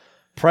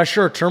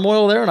pressure or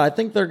turmoil there, and I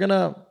think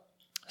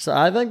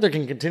they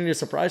can continue to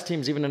surprise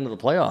teams even into the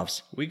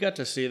playoffs. We got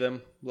to see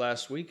them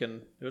last week,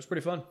 and it was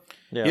pretty fun.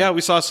 Yeah, we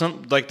saw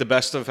some like the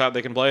best of how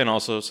they can play, and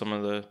also some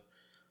of the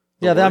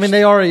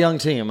they are a young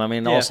team. I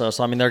mean, also,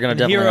 so I mean, they're going to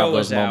definitely Hero have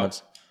those was out.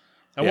 moments.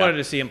 I wanted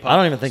to see him pop. I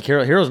don't even think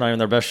Hero's not even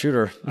their best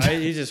shooter.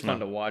 He's just fun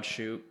to watch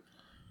shoot.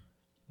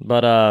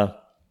 But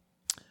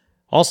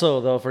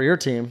also, though, for your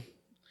team.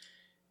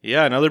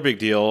 Yeah, another big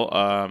deal.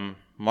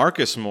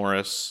 Marcus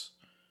Morris,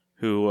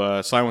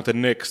 who signed with the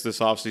Knicks this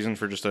offseason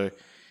for just a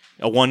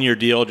 1-year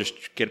deal,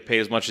 just get paid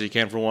as much as he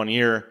can for 1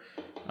 year,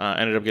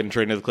 ended up getting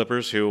traded to the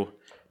Clippers, who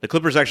the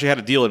Clippers actually had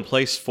a deal in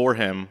place for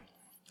him,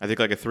 I think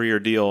like a 3-year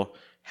deal,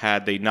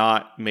 had they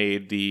not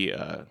made the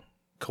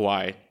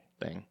Kawhi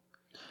thing.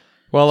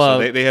 Well,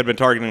 so they had been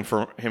targeting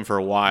him for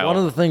a while. One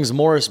of the things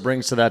Morris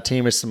brings to that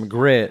team is some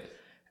grit.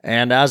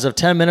 And as of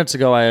 10 minutes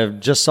ago, I have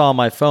just saw on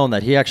my phone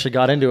that he actually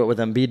got into it with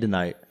Embiid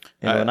tonight.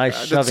 A nice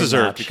shoving that's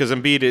deserved match. because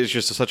Embiid is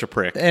just such a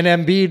prick. And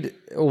Embiid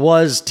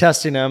was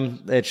testing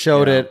him. It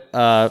showed it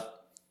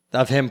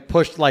of him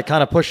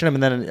kind of pushing him,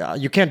 and then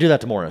you can't do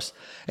that to Morris.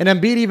 And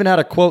Embiid even had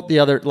a quote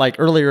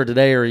earlier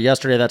today or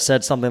yesterday that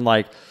said something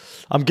like,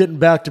 "I'm getting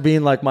back to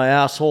being like my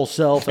asshole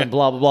self," and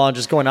blah blah blah, and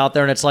just going out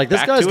there. And it's like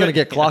this guy's going to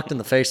get clocked in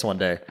the face one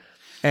day.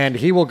 And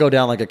he will go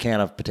down like a can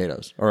of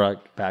potatoes or a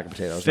bag of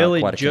potatoes.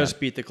 Philly just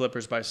beat the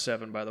Clippers by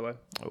 7, by the way.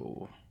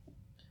 Oh,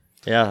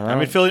 yeah. I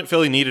mean,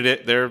 Philly needed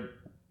it. They're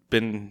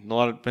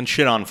been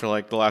shit on for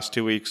like the last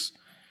 2 weeks.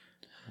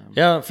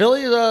 Yeah,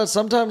 Philly.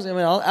 Sometimes, I mean,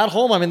 at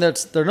home. I mean,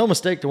 they're no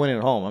mistake to winning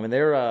at home. I mean,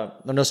 they're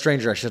no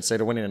stranger, I should say,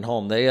 to winning at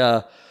home. They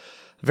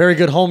very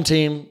good home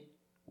team,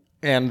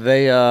 and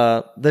they've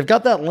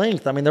got that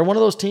length. I mean, they're one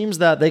of those teams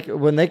that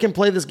when they can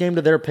play this game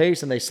to their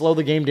pace and they slow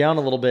the game down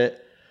a little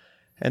bit.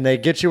 And they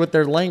get you with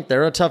their length.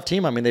 They're a tough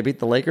team. I mean, they beat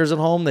the Lakers at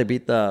home. They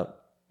beat now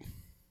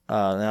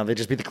they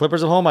just beat the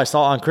Clippers at home. I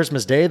saw on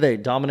Christmas Day they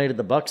dominated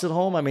the Bucks at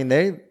home. I mean,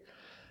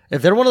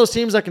 if they're one of those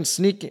teams that can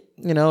sneak,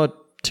 a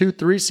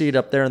 2-3 seed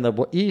up there in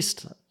the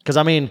East, because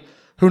I mean,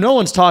 who no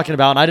one's talking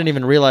about, and I didn't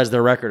even realize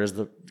their record is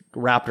the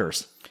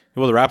Raptors.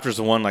 Well, the Raptors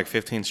have won like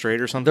 15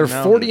 straight or something.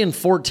 They're now.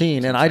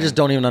 40-14, and I just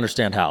don't even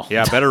understand how.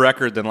 Yeah, better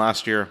record than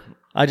last year.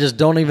 I just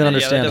don't even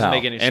understand that doesn't how.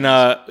 make any sense.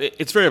 And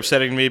it's very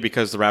upsetting to me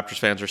because the Raptors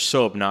fans are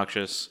so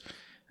obnoxious.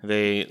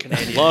 They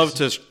love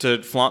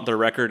to flaunt their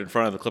record in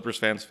front of the Clippers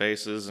fans'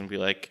 faces and be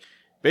like,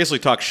 basically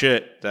talk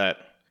shit that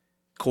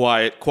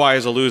Kawhi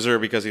is a loser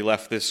because he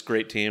left this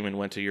great team and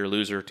went to your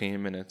loser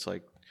team. And it's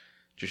like,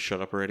 just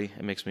shut up already.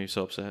 It makes me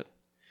so upset.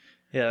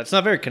 Yeah, it's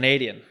not very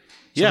Canadian.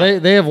 So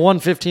they have won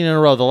 15 in a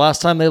row. The last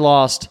time they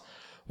lost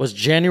was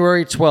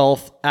January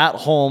 12th at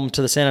home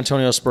to the San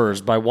Antonio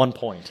Spurs by 1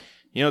 point.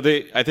 I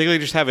think they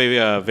just have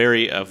a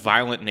very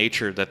violent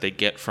nature that they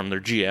get from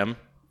their GM.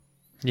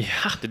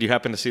 Yeah. Did you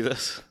happen to see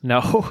this?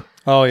 No.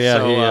 Oh, yeah.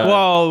 So,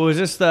 Whoa, was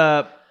this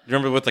the...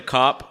 Remember with the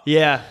cop?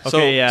 Yeah.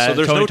 Okay, yeah. So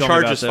there's Tony no told me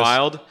about charges this.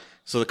 filed.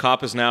 So the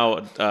cop has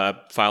now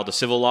filed a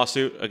civil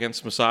lawsuit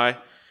against Masai.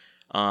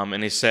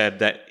 And they said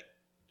that,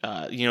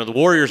 the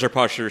Warriors are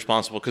partially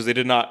responsible because they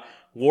did not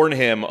warn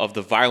him of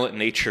the violent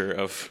nature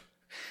of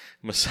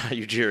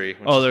Masai Ujiri.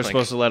 Oh, they're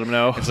supposed to let him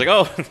know. It's like,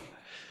 oh...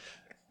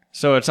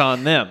 So it's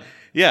on them.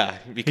 Yeah,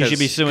 because should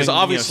be suing,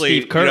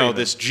 obviously, Steve Curry,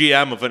 this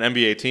GM of an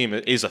NBA team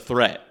is a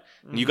threat.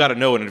 Mm-hmm. You got to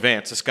know in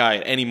advance. This guy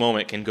at any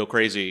moment can go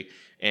crazy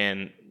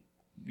and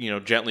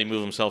gently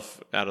move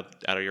himself out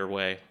of your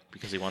way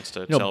because he wants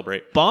to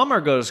celebrate. Bomber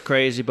goes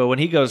crazy, but when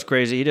he goes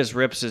crazy, he just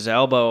rips his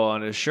elbow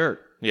on his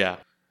shirt. Yeah.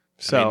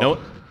 So I mean,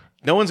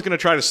 no one's going to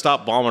try to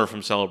stop Bomber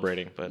from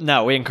celebrating, but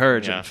no, we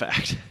encourage him. In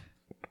fact.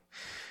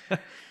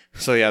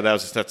 So yeah,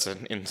 that's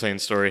an insane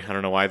story. I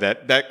don't know why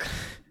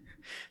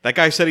that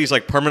guy said he's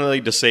like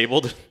permanently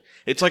disabled.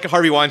 It's like a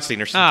Harvey Weinstein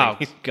or Oh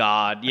something.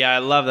 God, yeah, I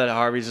love that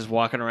Harvey's just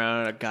walking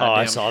around in a goddamn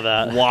I saw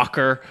that.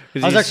 walker.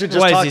 I was actually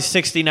just is he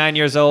 69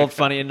 years old?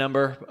 Funny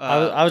number.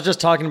 I was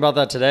just talking about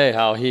that today.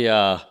 How he,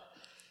 I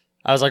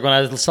was like, when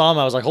I saw him,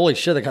 I was like, holy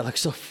shit, that guy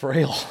looks so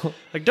frail.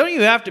 Like, don't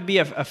you have to be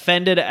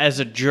offended as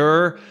a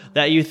juror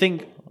that you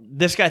think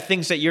this guy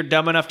thinks that you're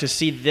dumb enough to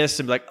see this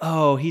and be like,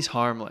 oh, he's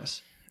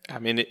harmless? I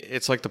mean,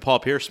 it's like the Paul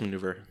Pierce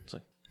maneuver. It's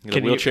like get a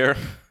Can you- wheelchair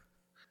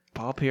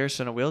Paul Pierce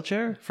in a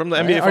wheelchair? from the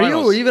NBA Are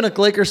Finals. you even a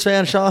Lakers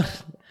fan, Sean?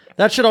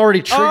 That should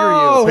already trigger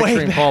Oh, you way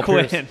picturing Paul back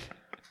Pierce. when.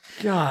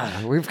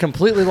 God, we've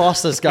completely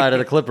lost this guy to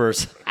the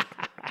Clippers.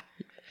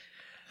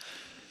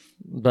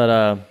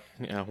 But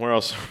Yeah, where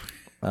else?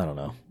 I don't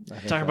know.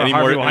 Talking about Any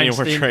Harvey more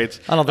Weinstein. trades?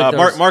 I don't think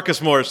there's- Marcus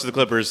Morris to the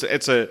Clippers.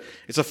 It's a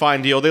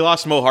fine deal. They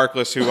lost Mo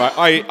Harkless, who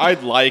I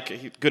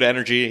like. Good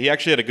energy. He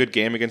actually had a good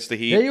game against the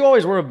Heat. Yeah, you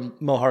always were a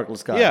Mo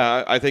Harkless guy.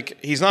 Yeah, I think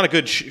he's not a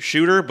good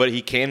shooter, but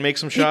he can make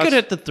some He shots. could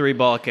hit the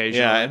 3-ball occasionally.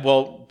 Yeah,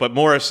 well, but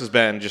Morris has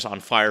been just on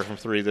fire from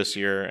 3 this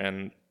year,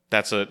 and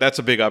that's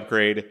a big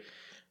upgrade.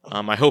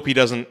 I hope he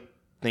doesn't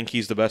think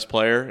he's the best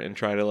player and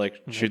try to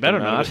shoot. better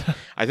them out of not.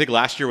 it. I think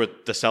last year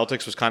with the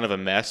Celtics was kind of a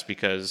mess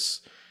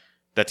because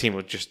the team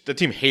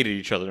hated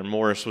each other, and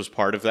Morris was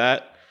part of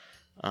that.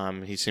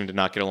 He seemed to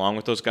not get along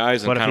with those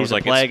guys, and What if kind of he's was a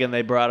like, plague and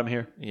they brought him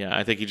here? yeah,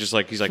 I think he's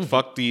like,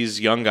 fuck these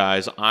young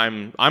guys.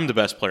 I'm the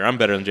best player. I'm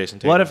better than Jason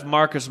Tatum. What if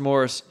Marcus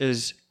Morris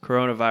is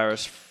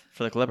coronavirus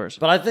for the Clippers?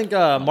 But I think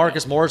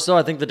Marcus Morris, though,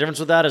 I think the difference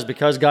with that is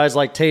because guys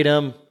like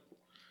Tatum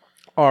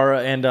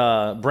and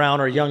Brown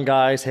are young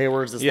guys.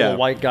 Hayward's this little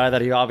white guy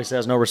that he obviously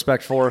has no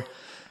respect for.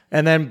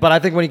 And then, but I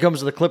think when he comes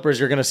to the Clippers,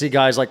 you're going to see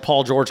guys like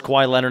Paul George,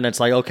 Kawhi Leonard, and it's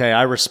like, okay,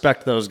 I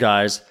respect those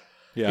guys.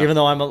 Yeah. Even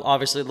though I'm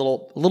obviously a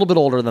little bit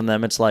older than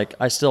them, it's like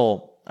I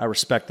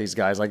respect these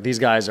guys. Like these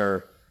guys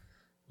are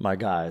my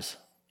guys.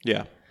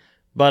 Yeah.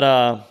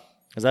 But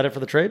is that it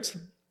for the trades?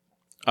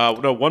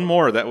 No, one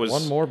more. That was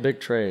One more big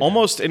trade.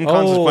 almost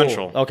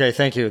inconsequential. Oh, okay,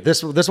 thank you.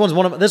 This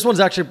one's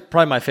actually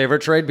probably my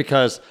favorite trade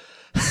because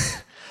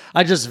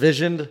I just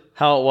visioned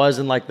how it was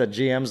in like the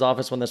GM's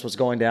office when this was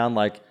going down.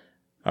 Like,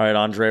 all right,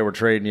 Andre, we're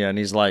trading you, and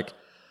he's like,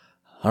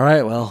 all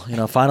right, well,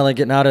 finally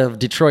getting out of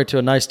Detroit to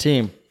a nice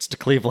team. It's to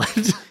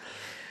Cleveland,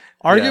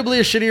 arguably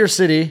a shittier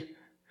city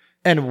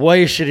and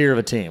way shittier of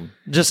a team.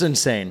 Just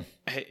insane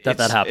that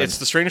happened. It's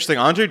the strangest thing.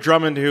 Andre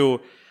Drummond,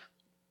 who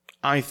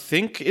I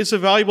think is a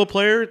valuable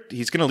player,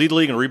 he's going to lead the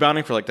league in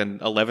rebounding for like the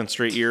 11th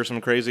straight year or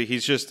something crazy.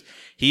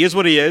 He is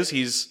what he is.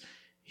 He's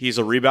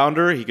a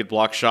rebounder. He could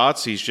block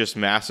shots. He's just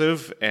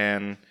massive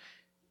and,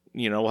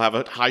 will have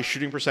a high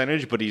shooting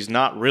percentage, but he's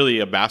not really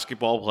a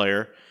basketball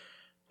player.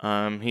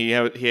 He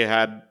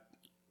had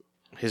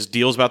his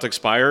deal's about to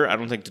expire. I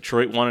don't think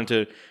Detroit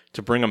wanted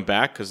to bring him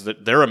back because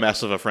they're a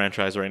mess of a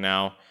franchise right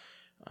now.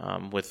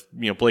 With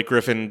Blake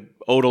Griffin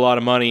owed a lot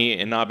of money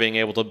and not being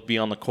able to be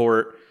on the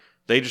court.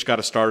 They just got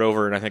to start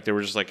over, and I think they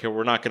were just like, hey,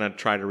 we're not going to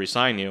try to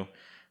re-sign you.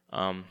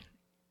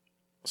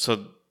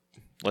 So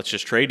let's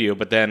just trade you.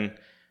 But then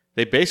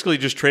they basically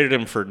just traded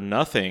him for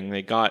nothing.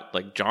 They got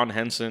like John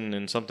Henson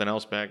and something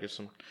else back.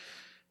 Some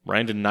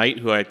Brandon Knight,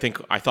 who I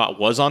thought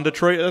was on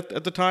Detroit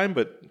at the time,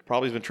 but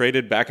probably has been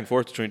traded back and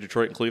forth between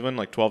Detroit and Cleveland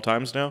like 12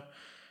 times now.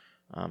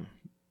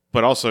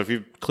 But also,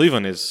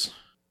 Cleveland is,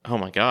 oh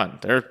my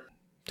God, they're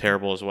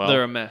terrible as well.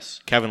 They're a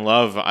mess. Kevin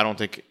Love, I don't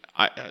think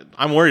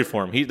I'm worried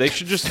for him. They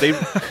should just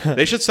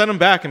they should send him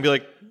back and be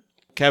like,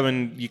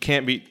 Kevin, you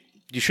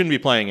shouldn't be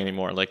playing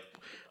anymore. Like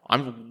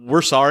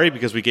we're sorry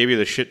because we gave you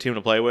the shit team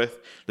to play with.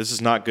 This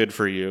is not good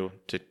for you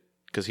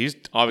because he's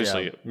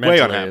obviously way mentally,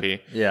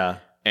 unhappy. Yeah.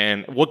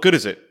 And what good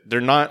is it?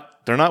 They're not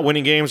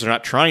winning games. They're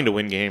not trying to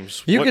win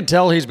games. You could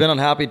tell he's been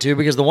unhappy too,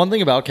 because the one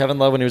thing about Kevin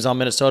Love when he was on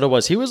Minnesota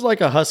was he was like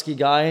a husky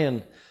guy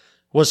and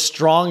was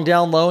strong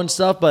down low and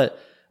stuff. But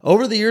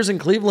over the years in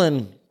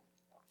Cleveland,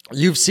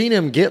 you've seen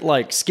him get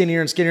like skinnier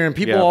and skinnier, and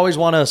people always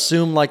want to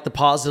assume like the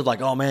positive,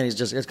 like, oh man,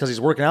 it's because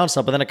he's working out and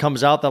stuff. But then it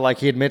comes out that like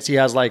he admits he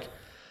has like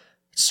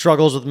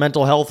struggles with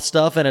mental health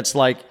stuff, and it's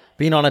like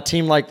being on a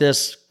team like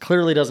this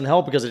clearly doesn't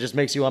help because it just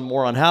makes you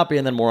more unhappy,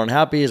 and then more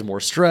unhappy is more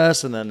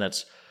stress, and then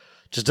that's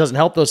just doesn't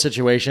help those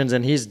situations.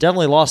 And he's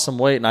definitely lost some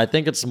weight, and I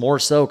think it's more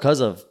so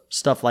because of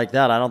stuff like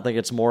that. I don't think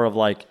it's more of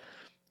like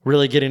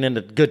really getting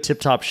into good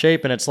tip-top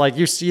shape. And it's like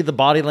you see the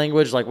body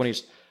language, like when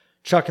he's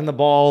chucking the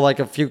ball like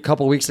a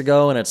couple weeks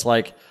ago, and it's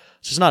like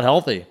it's just not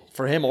healthy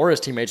for him or his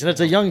teammates. And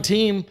it's a young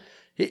team.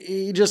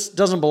 He just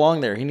doesn't belong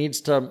there. He needs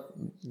to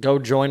go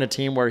join a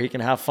team where he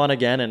can have fun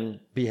again and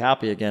be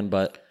happy again.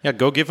 But yeah,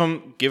 go give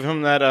him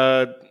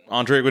that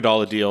Andre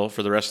Iguodala deal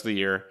for the rest of the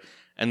year,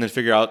 and then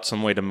figure out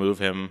some way to move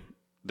him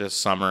this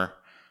summer.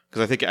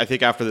 Because I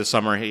think after this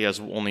summer he has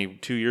only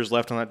 2 years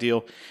left on that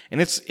deal, and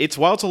it's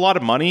while it's a lot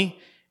of money,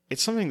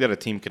 it's something that a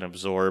team can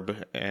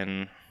absorb.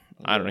 And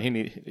I don't know,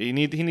 he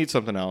needs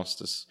something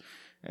else.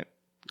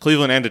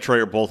 Cleveland and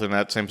Detroit are both in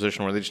that same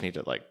position where they just need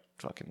to like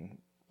fucking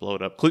blow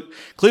it up.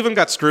 Cleveland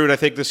got screwed, I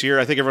think, this year.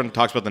 I think everyone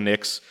talks about the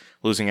Knicks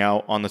losing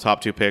out on the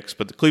top 2 picks,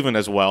 but Cleveland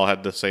as well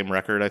had the same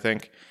record, I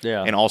think.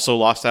 Yeah. And also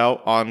lost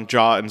out on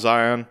Ja and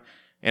Zion,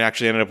 and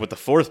actually ended up with the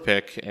 4th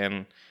pick.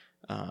 And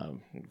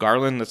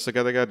Garland. That's the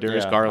guy they got,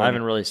 Darius Garland. I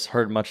haven't really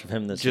heard much of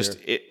him this year.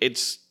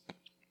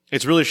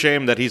 It's really a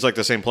shame that he's like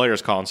the same player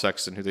as Colin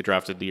Sexton, who they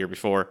drafted the year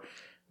before.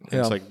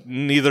 Yeah. It's like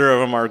neither of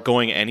them are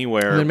going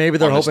anywhere. And then maybe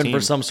they're on this hoping for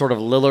team. some sort of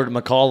Lillard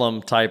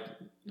McCollum type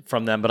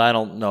from them, but I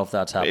don't know if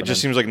that's happening. It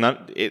just seems like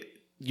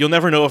you'll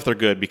never know if they're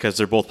good because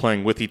they're both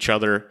playing with each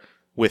other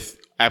with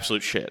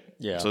absolute shit.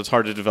 Yeah. So it's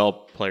hard to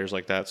develop players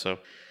like that. So,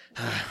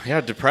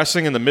 yeah,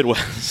 depressing in the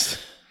Midwest.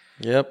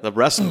 Yep. The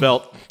Rust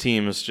Belt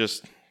team is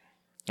just,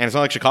 and it's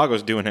not like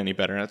Chicago's doing any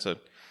better. That's a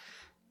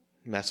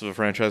mess of a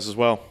franchise as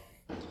well.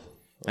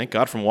 Thank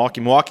God for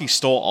Milwaukee. Milwaukee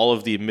stole all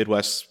of the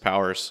Midwest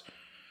powers.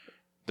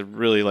 They're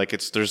really like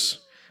there's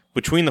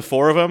between the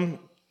four of them,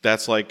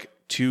 that's like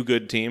two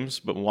good teams,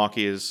 but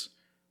Milwaukee is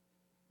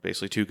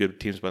basically two good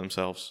teams by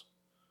themselves.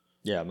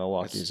 Yeah,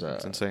 Milwaukee's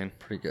It's insane.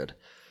 pretty good.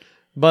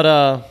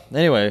 But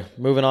anyway,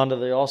 moving on to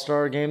the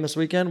All-Star game this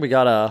weekend. We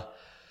got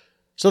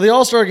so the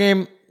All-Star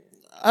game,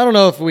 I don't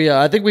know if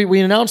I think we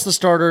announced the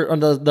starter on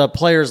the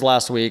players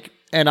last week,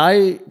 and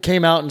I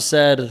came out and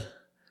said,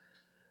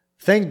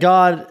 thank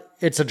God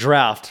it's a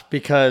draft,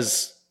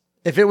 because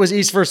if it was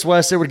East versus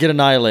West, it would get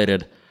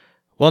annihilated.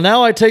 Well,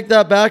 now I take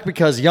that back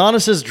because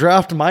Giannis's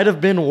draft might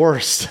have been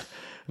worse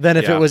than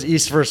if it was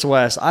East versus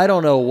West. I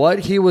don't know what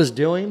he was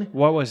doing.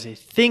 What was he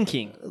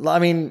thinking? I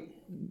mean,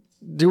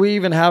 do we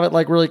even have it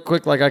like really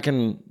quick? Like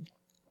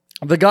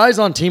the guys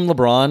on Team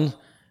LeBron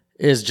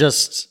is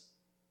just,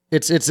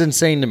 it's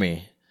insane to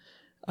me.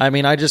 I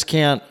mean, I just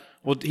can't.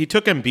 Well, he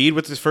took Embiid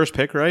with his first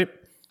pick, right?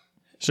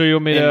 So you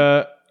want me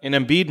to? And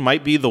Embiid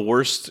might be the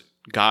worst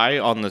guy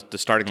on the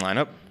starting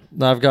lineup.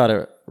 I've got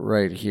it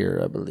right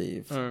here, I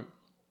believe.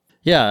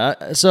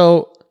 Yeah.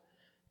 So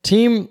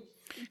Team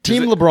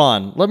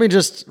LeBron. Let me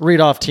just read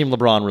off Team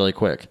LeBron really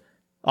quick.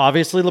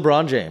 Obviously,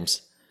 LeBron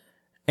James,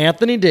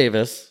 Anthony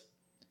Davis,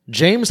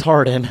 James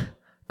Harden,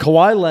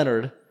 Kawhi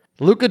Leonard,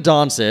 Luka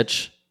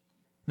Doncic.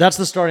 That's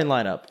the starting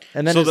lineup.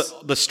 And then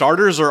So the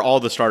starters are all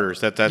the starters.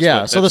 So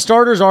the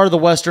starters are the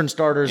Western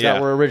starters that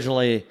Yeah. were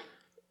originally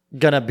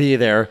gonna be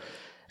there.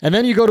 And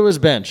then you go to his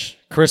bench,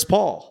 Chris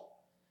Paul,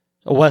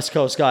 a West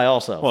Coast guy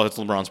also. Well, it's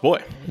LeBron's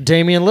boy.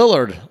 Damian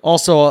Lillard,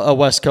 also a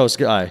West Coast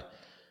guy.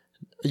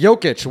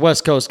 Jokic,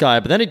 West Coast guy.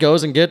 But then he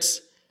goes and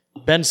gets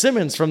Ben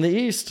Simmons from the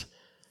East,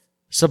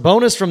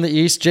 Sabonis from the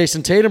East,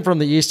 Jason Tatum from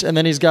the East, and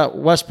then he's got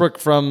Westbrook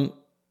from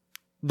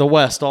the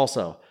West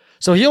also.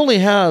 So he only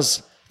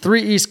has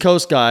 3 East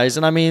Coast guys,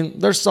 and I mean,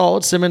 they're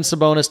solid, Simmons,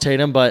 Sabonis,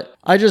 Tatum, but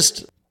I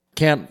just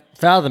can't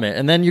fathom it.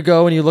 And then you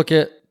go and you look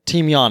at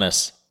Team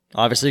Giannis.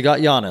 Obviously, you got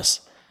Giannis.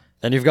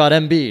 Then you've got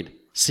Embiid,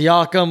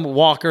 Siakam,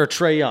 Walker,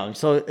 Trae Young.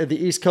 So the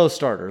East Coast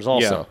starters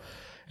also. Yeah.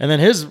 And then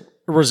his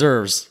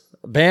reserves,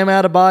 Bam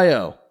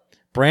Adebayo,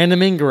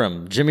 Brandon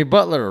Ingram, Jimmy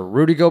Butler,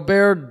 Rudy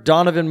Gobert,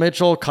 Donovan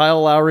Mitchell,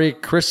 Kyle Lowry,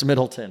 Chris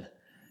Middleton.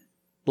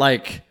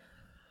 Like,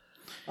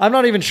 I'm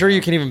not even sure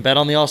you can even bet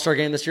on the All-Star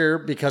game this year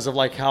because of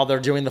like how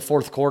they're doing the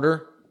fourth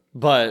quarter.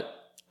 But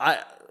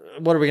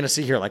what are we going to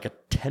see here? Like a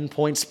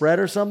 10-point spread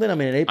or something? I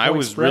mean, an 8-point spread? I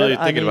was really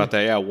thinking about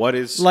that. Yeah, what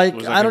is Like,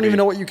 what is that I gonna don't even be?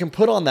 know what you can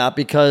put on that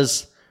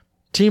because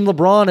Team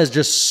LeBron is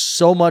just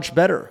so much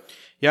better.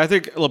 Yeah, I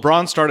think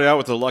LeBron started out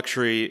with the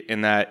luxury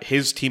in that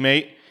his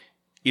teammate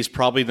is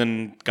probably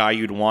the guy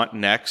you'd want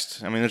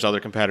next. I mean, there's other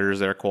competitors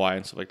there, Kawhi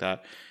and stuff like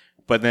that.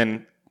 But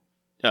then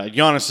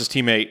Giannis's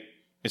teammate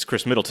is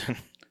Chris Middleton.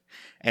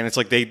 And it's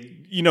like they,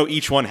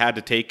 each one had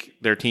to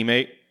take their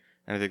teammate.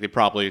 And I think they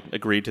probably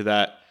agreed to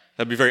that.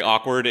 That'd be very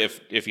awkward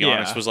if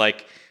Giannis was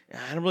like,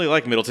 I don't really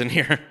like Middleton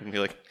here. And be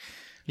like,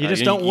 You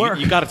just don't work.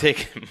 You got to take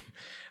him.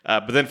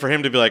 But then for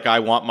him to be like, I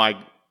want my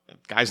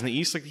guys in the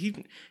East, like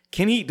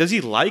does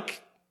he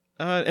like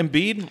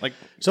Embiid? Like,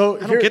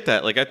 So I don't get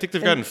that. Like, I think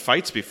they've gotten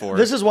fights before.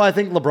 This is why I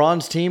think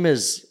LeBron's team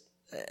is,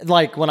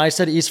 like when I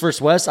said East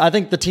versus West, I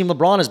think the Team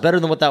LeBron is better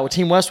than what that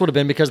Team West would have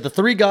been because the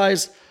 3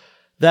 guys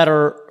that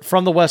are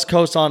from the West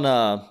Coast on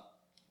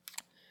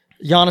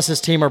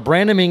Giannis's team are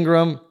Brandon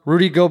Ingram,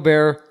 Rudy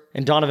Gobert,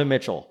 and Donovan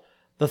Mitchell.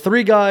 The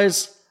 3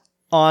 guys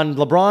on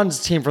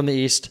LeBron's team from the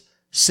East,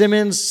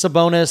 Simmons,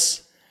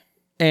 Sabonis,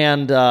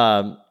 and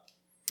I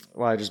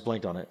just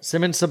blanked on it.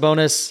 Simmons,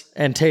 Sabonis,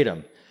 and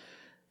Tatum.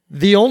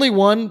 The only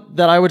one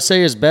that I would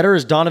say is better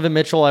is Donovan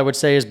Mitchell. I would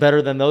say is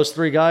better than those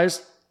 3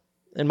 guys,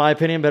 in my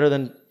opinion. Better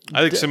than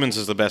I think Simmons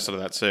is the best out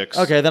of that 6.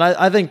 okay. Then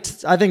I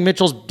think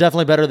Mitchell's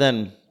definitely better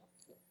than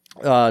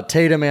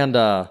Tatum and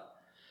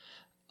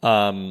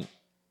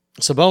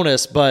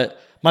Sabonis. But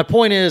my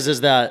point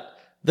is that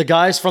the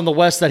guys from the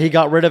West that he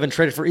got rid of and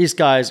traded for East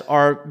guys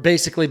are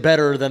basically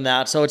better than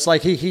that. So it's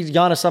like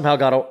Giannis somehow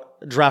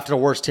drafted a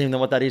worse team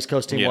than what that East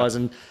Coast team was,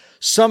 and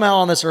somehow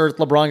on this earth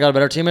LeBron got a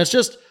better team.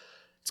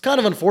 It's kind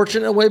of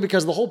unfortunate in a way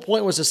because the whole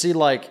point was to see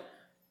like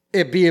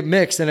it be a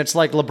mix, and it's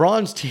like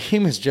LeBron's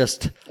team is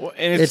just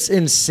and it's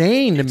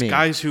insane to me.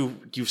 Guys who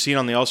you've seen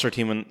on the All-Star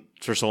team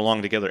for so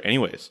long together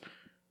anyways.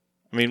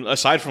 I mean,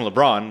 aside from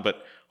LeBron,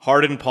 but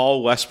Harden,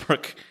 Paul,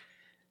 Westbrook,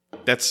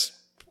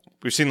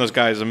 we've seen those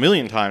guys a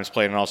million times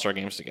playing in All-Star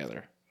games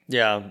together.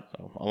 Yeah.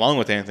 along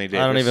with Anthony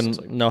Davis. I don't It's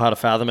even know how to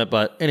fathom it,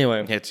 but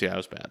anyway. it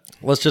was bad.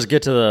 Let's just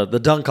get to the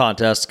dunk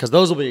contest because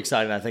those will be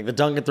exciting, I think. The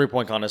dunk and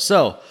 3-point contest.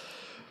 So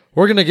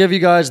we're going to give you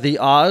guys the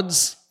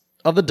odds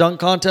of the dunk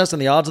contest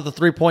and the odds of the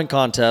 3-point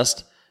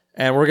contest.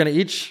 And we're going to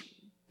each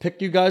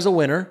pick you guys a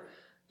winner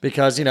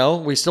because,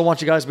 we still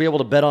want you guys to be able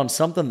to bet on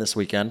something this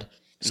weekend.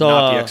 So,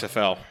 Not the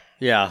XFL.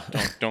 Yeah.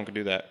 Don't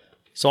do that.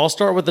 So I'll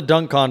start with the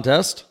dunk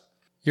contest.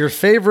 Your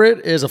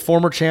favorite is a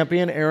former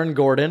champion, Aaron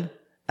Gordon,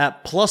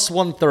 at plus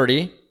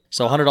 130.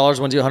 So $100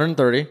 wins you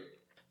 $130.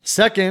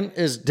 Second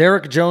is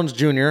Derek Jones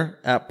Jr.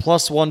 at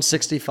plus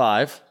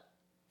 165.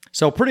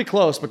 So pretty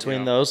close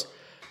between those.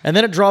 And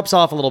then it drops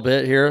off a little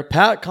bit here.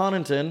 Pat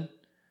Connaughton,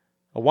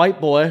 a white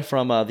boy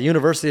from the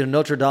University of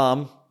Notre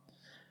Dame,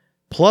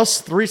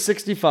 plus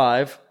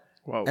 365.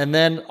 Whoa. And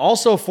then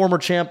also former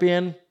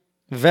champion,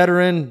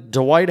 veteran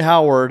Dwight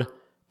Howard,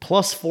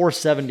 plus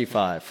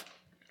 475.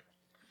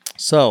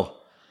 So,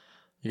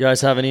 you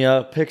guys have any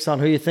picks on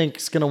who you think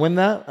is going to win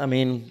that? I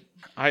mean,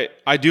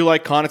 I do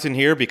like Connaughton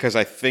here because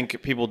I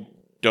think people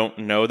don't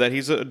know that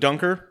he's a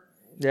dunker.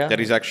 yeah. That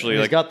he's actually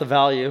He's got the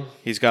value.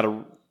 he's got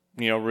a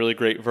really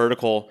great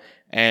vertical,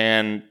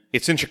 and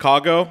it's in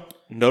Chicago.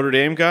 Notre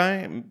Dame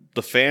guy.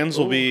 The fans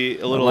will be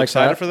a little like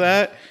excited that. for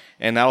that,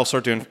 and that'll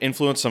start to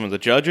influence some of the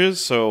judges.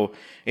 So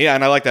yeah,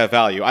 and I like that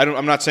value.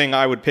 I'm not saying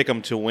I would pick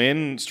him to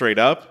win straight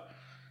up,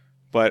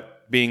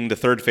 but being the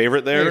third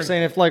favorite there, You're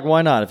saying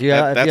why not? If you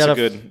That- had, that's if a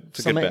you had good- it's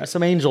a good bet.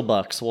 some angel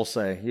bucks, we'll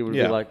say you would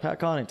Yeah. be like Pat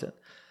Connaughton.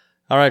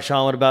 All right,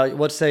 Sean.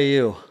 What say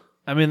you?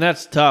 I mean,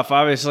 that's tough.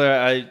 Obviously,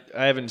 I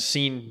haven't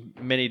seen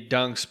many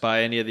dunks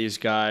by any of these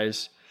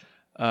guys.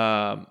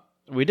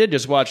 We did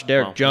just watch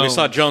Derek Jones. we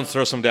saw Jones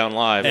throw some down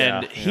live,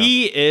 and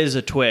he is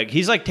a twig.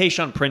 He's like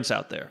Tayshaun Prince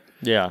out there.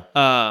 Yeah.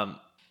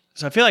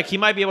 So I feel like he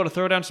might be able to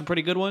throw down some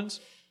pretty good ones,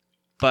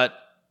 but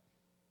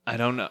I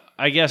don't know.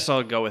 I guess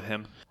I'll go with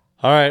him.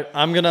 All right.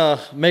 I'm gonna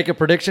make a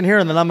prediction here,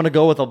 and then I'm gonna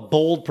go with a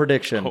bold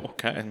prediction.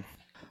 okay.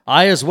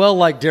 I as well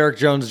like Derek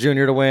Jones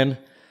Jr. to win.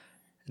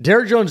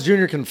 Derek Jones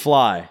Jr. can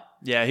fly.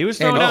 Yeah, he was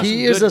throwing And out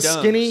he some is good a dunks.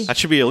 skinny- That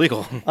should be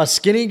illegal. A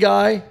skinny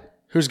guy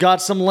who's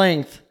got some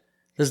length.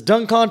 This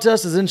dunk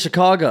contest is in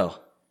Chicago.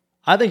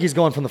 I think he's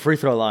going from the free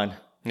throw line.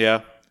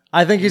 yeah.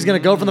 I think he's going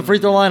to go from the free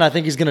throw line. I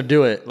think he's going to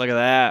do it. Look at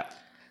that.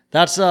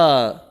 That's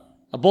a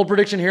bold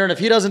prediction here. And if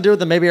he doesn't do it,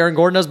 then maybe Aaron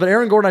Gordon does. But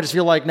Aaron Gordon, I just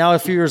feel like now a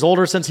few years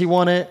older since he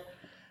won it.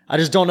 I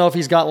just don't know if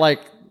he's got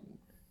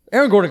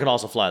Aaron Gordon can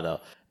also fly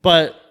though.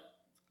 But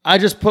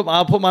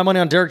I'll put my money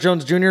on Derek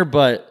Jones Jr.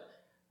 But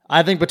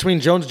I think between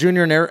Jones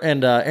Jr.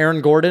 and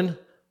Aaron Gordon,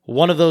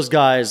 one of those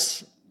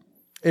guys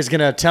is going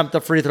to attempt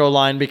the free throw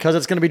line because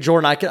it's going to be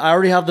Jordan. I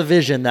already have the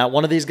vision that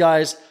one of these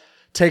guys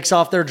takes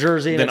off their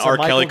jersey. And Then it's a R.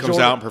 Michael Kelly comes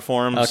Jordan. out and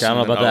performs. Okay, I don't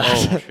know and about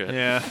then- that. Oh, shit.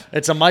 Yeah.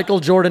 It's a Michael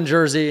Jordan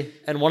jersey,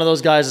 and one of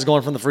those guys is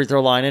going from the free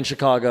throw line in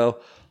Chicago.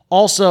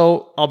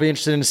 Also, I'll be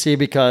interested to see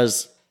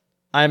because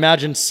I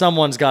imagine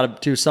someone's got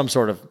to do some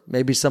sort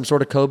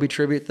of Kobe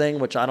tribute thing,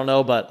 which I don't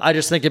know, but I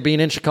just think it being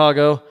in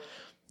Chicago,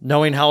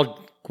 knowing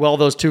how well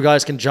those two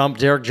guys can jump,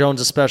 Derek Jones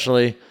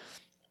especially,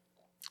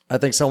 I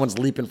think someone's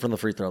leaping from the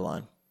free throw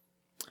line.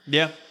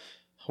 Yeah.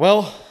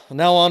 Well,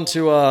 now on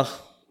to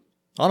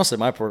honestly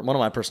one of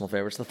my personal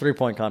favorites, the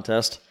 3-point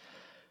contest.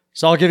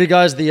 So I'll give you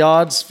guys the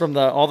odds from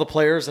all the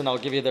players, and I'll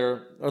give you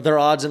their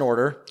odds in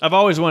order. I've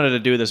always wanted to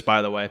do this,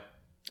 by the way.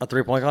 A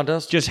 3-point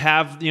contest? Just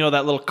have,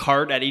 that little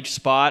cart at each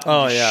spot.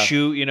 Oh, and yeah.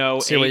 Shoot,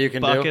 See 8 what you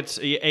can do. buckets,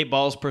 8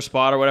 balls per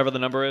spot or whatever the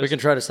number is. We can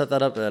try to set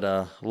that up at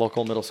a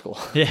local middle school.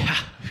 Yeah.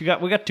 We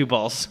got 2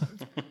 balls.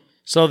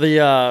 So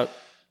the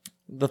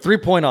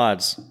 3-point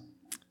odds.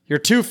 Your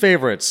two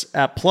favorites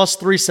at plus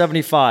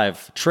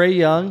 375, Trae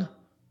Young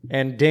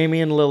and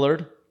Damian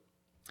Lillard.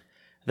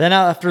 Then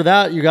after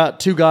that, you got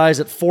 2 guys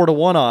at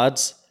 4-1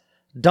 odds,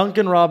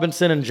 Duncan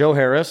Robinson and Joe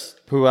Harris,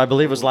 who I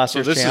believe was last So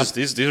year's champ.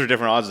 these are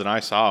different odds than I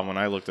saw when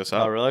I looked this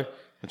up. Oh, really?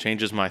 It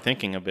changes my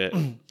thinking a bit.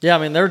 Yeah, I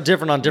mean, they're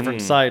different on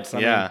different sites. I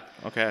Yeah.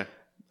 Okay.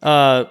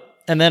 mean,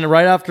 and then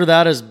right after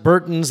that is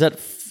Burton's at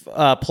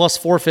plus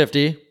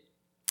 450.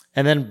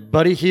 And then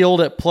Buddy Hield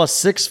at plus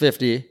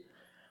 650.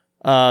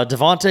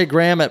 Devontae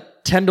Graham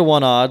at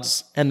 10-1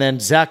 odds. And then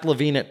Zach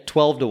LaVine at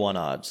 12-1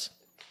 odds.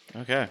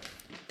 Okay.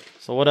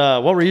 So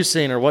what were you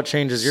seeing, or what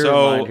changes your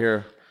So- mind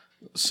here?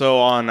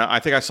 So I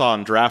think I saw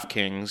on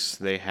DraftKings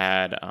they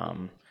had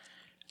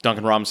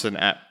Duncan Robinson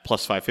at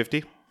plus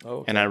 550,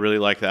 and I really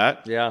like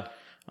that. Yeah.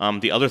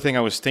 The other thing I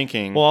was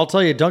thinking, Well, I'll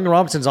tell you, Duncan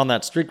Robinson's on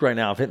that streak right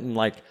now of hitting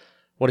what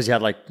has he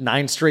had,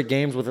 9 straight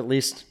games with at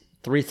least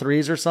 3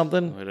 threes or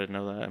something? I didn't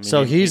know that. I mean,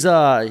 So he's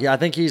I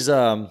think he's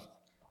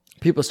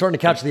people are starting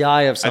to catch the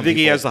eye of some I think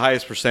he people. has the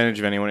highest percentage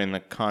of anyone in the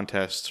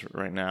contest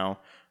right now.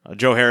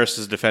 Joe Harris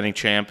is defending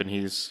champ, and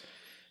he's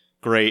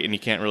great, and you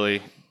can't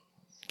really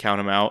count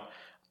him out.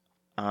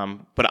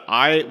 But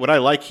what I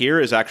like here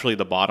is actually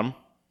the bottom.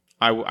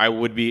 I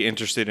would be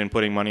interested in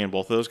putting money on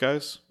both of those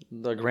guys.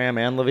 the Graham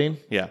and Levine.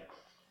 Yeah,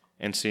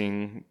 and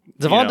seeing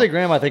Devontae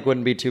Graham, I think,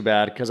 wouldn't be too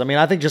bad because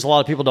I think just a lot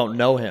of people don't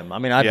know him. I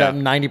mean, I Yeah. bet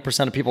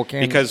 90% of people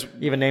can't Because-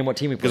 even name what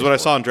team he plays Because what I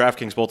for. saw in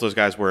DraftKings, both those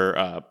guys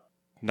were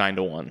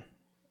 9-1,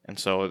 and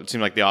so it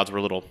seemed like the odds were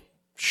a little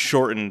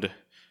shortened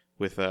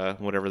with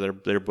whatever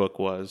their book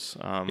was.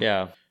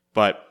 Yeah.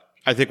 But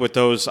I think with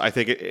those,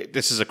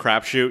 this is a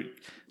crapshoot.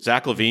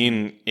 Zach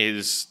LaVine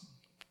is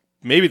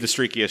maybe the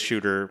streakiest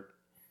shooter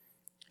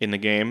in the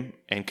game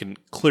and can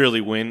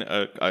clearly win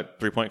a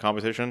 3-point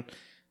competition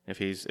if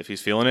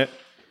he's feeling it.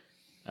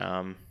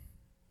 So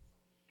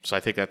I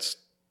think that's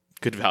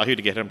good value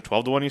to get him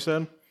 12-1. You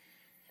said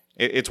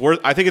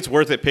I think it's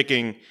worth it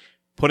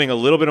putting a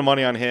little bit of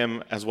money on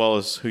him as well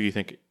as who you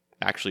think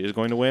actually is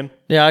going to win.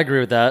 Yeah, I agree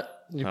with that.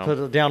 You put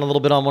it down a little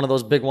bit on one of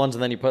those big ones,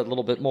 and then you put a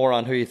little bit more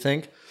on who you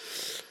think.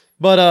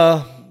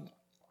 But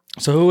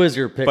so who is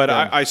your pick? But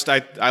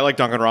then? I like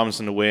Duncan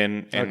Robinson to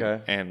win, and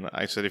Okay. and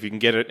I said if you can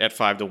get it at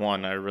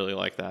 5-1, I really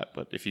like that.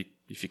 But if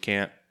you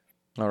can't,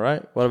 All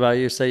right. What about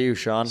you? Say you,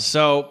 Sean.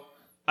 So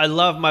I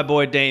love my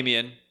boy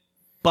Damian,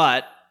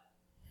 but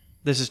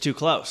this is too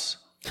close.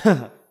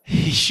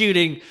 He's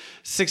shooting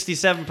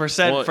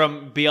 67% Well,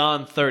 from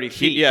beyond 30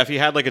 feet. if he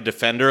had like a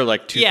defender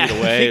like 2 Yeah, feet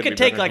away, if he it'd could be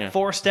take better, like yeah.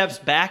 4 steps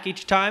back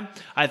each time,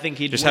 I think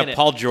he'd Just win have it.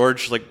 Paul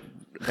George like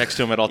next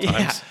to him at all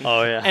times.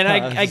 Oh yeah. And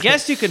I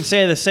guess you can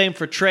say the same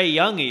for Trey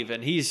Young.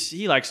 Even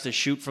he likes to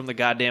shoot from the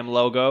goddamn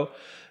logo.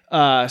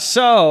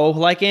 So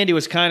like Andy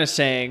was kind of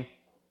saying,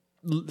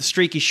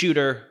 streaky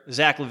shooter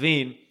Zach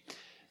LaVine,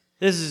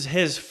 this is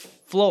his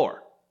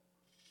floor.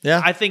 yeah.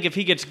 I think if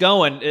he gets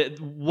going,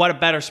 what a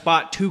better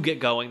spot to get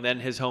going than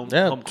his home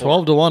court.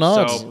 12-1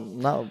 odds. So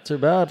Not too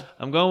bad.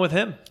 I'm going with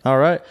him. All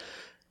right.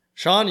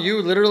 Sean,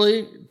 you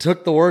literally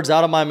took the words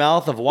out of my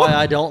mouth of why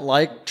I don't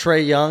like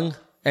Trey Young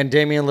and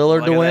Damian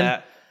Lillard Look to at win.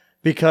 that.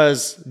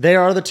 Because they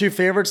are the two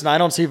favorites, and I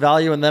don't see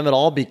value in them at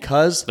all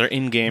because They're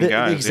in-game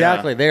guys.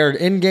 Exactly. yeah. They are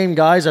in-game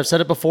guys. I've said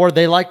it before.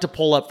 They like to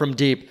pull up from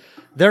deep.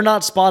 They're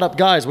not spot-up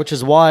guys, which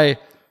is why,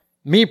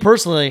 me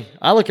personally,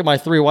 I look at my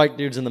 3 white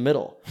dudes in the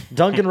middle.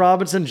 Duncan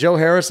Robinson, Joe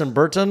Harris, and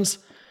Bertans.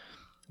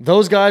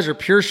 Those guys are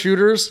pure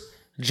shooters.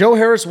 Joe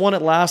Harris won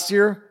it last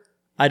year.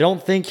 I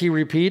don't think he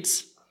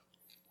repeats.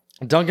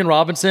 Duncan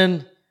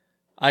Robinson,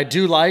 I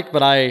do like,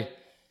 but I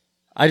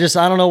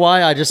don't know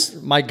why.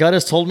 My gut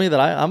has told me that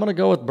I'm going to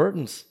go with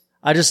Bertans.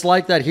 I just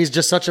like that he's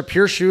just such a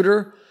pure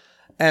shooter,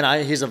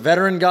 and he's a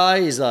veteran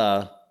guy. He's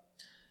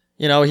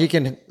he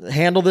can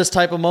handle this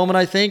type of moment,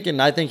 I think,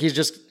 and I think he's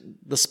just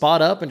the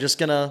spot up and just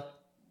going to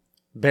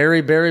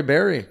bury.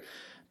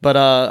 But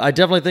I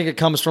definitely think it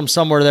comes from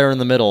somewhere there in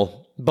the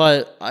middle.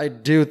 But I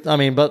do,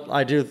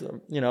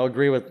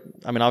 agree with,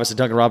 obviously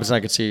Duncan Robinson I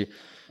could see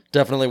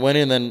definitely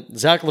winning. And then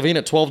Zach LaVine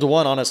at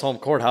 12-1 on his home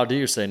court. How do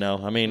you say no?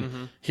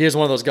 He is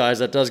one of those guys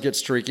that does get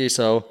streaky.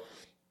 So,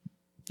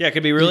 Yeah, it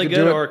could be really could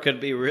do good it. or it could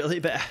be really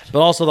bad. but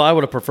also though, I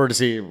would have preferred to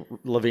see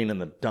LaVine in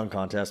the dunk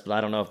contest. But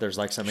I don't know if there's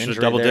like some Should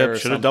injury have double there or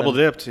dipped. Should have something. double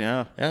dipped.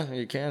 Yeah. Yeah,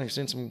 you can. You've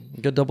seen some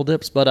good double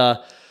dips. But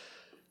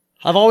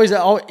I've always,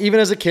 even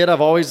as a kid, I've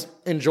always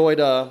enjoyed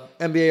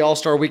NBA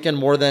All-Star Weekend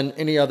more than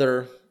any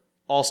other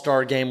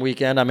All-Star game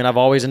weekend. I've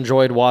always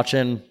enjoyed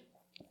watching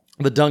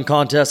the dunk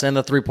contest and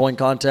the 3-point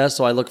contest.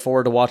 So I look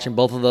forward to watching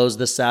both of those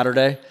this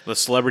Saturday. The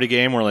celebrity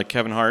game where like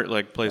Kevin Hart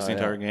like plays the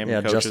entire game. Yeah,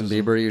 and coaches. Justin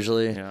Bieber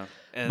usually. Yeah.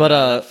 And, But,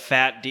 the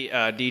fat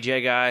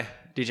DJ guy,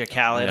 DJ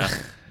Khaled. Yeah.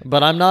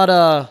 But I'm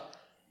not,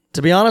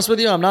 to be honest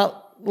with you, I'm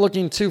not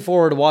looking too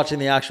forward to watching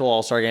the actual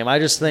All-Star game. I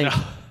just think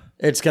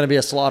it's going to be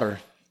a slaughter.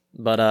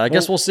 But I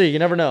guess we'll see. You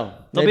never know.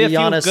 There'll Maybe be a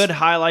few Giannis, good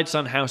highlights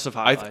on House of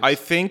Highlights. I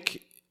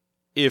think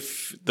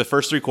if the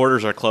first 3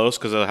 quarters are close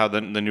because of how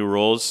the new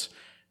rules,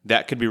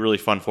 that could be really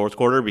fun fourth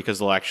quarter because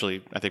they'll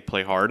actually, I think,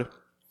 play hard.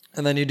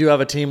 And then you do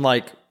have a team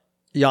like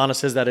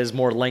Giannis's that is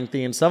more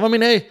lengthy and stuff.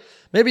 Hey,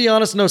 maybe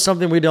Giannis knows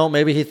something we don't.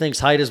 Maybe he thinks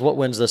height is what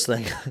wins this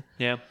thing.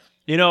 Yeah.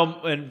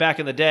 And back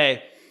in the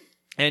day,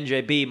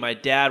 NJB, my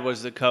dad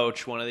was the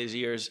coach one of these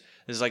years.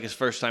 This is like his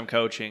first time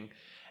coaching.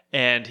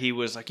 And he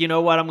was like, you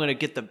know what? I'm going to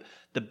get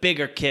the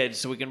bigger kids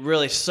so we can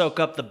really soak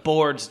up the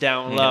boards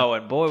down low.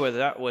 And boy,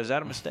 was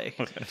that a mistake.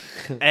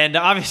 And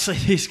obviously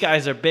these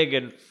guys are big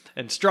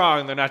and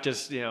strong. They're not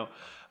just,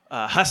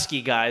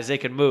 husky guys. They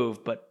can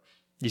move, but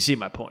you see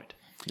my point.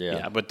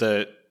 Yeah, but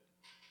the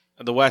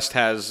West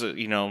has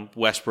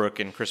Westbrook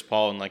and Chris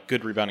Paul and like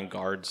good rebounding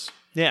guards.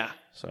 Yeah.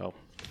 So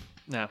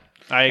No,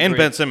 I agree. and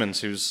Ben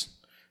Simmons, who's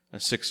a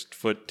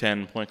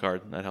 6'10" point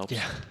guard, that helps.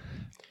 Yeah.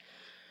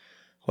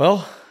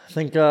 Well, I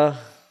think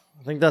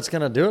that's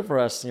going to do it for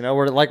us.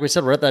 We're, like we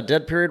said, we're at that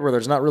dead period where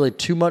there's not really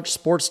too much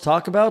sports to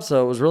talk about.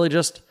 So it was really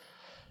just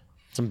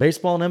some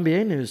baseball and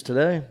NBA news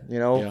today.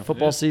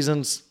 Football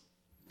season's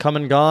come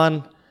and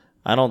gone.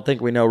 I don't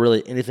think we know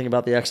really anything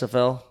about the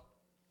XFL.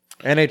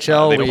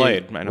 NHL, They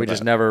played. I know we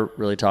just that. never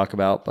really talk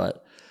about.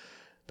 But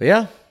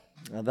yeah,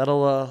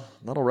 that'll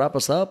wrap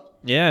us up.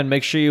 Yeah, and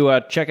make sure you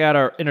check out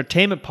our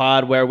entertainment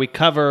pod where we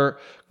cover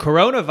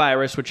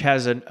coronavirus, which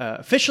has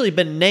officially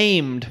been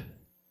named,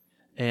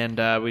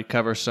 and we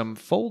cover some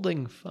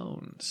folding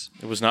phones.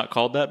 It was not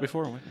called that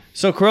before.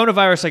 So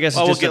coronavirus, I guess,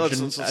 is just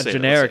let's a say that,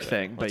 generic let's say that.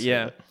 thing, but Let's say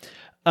yeah.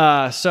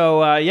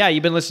 that.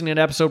 You've been listening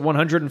to episode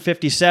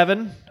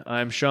 157.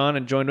 I'm Sean,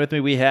 and joined with me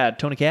we had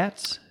Tony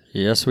Katz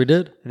Yes, we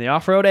did. and the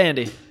Off-Road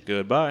Andy.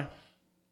 Goodbye.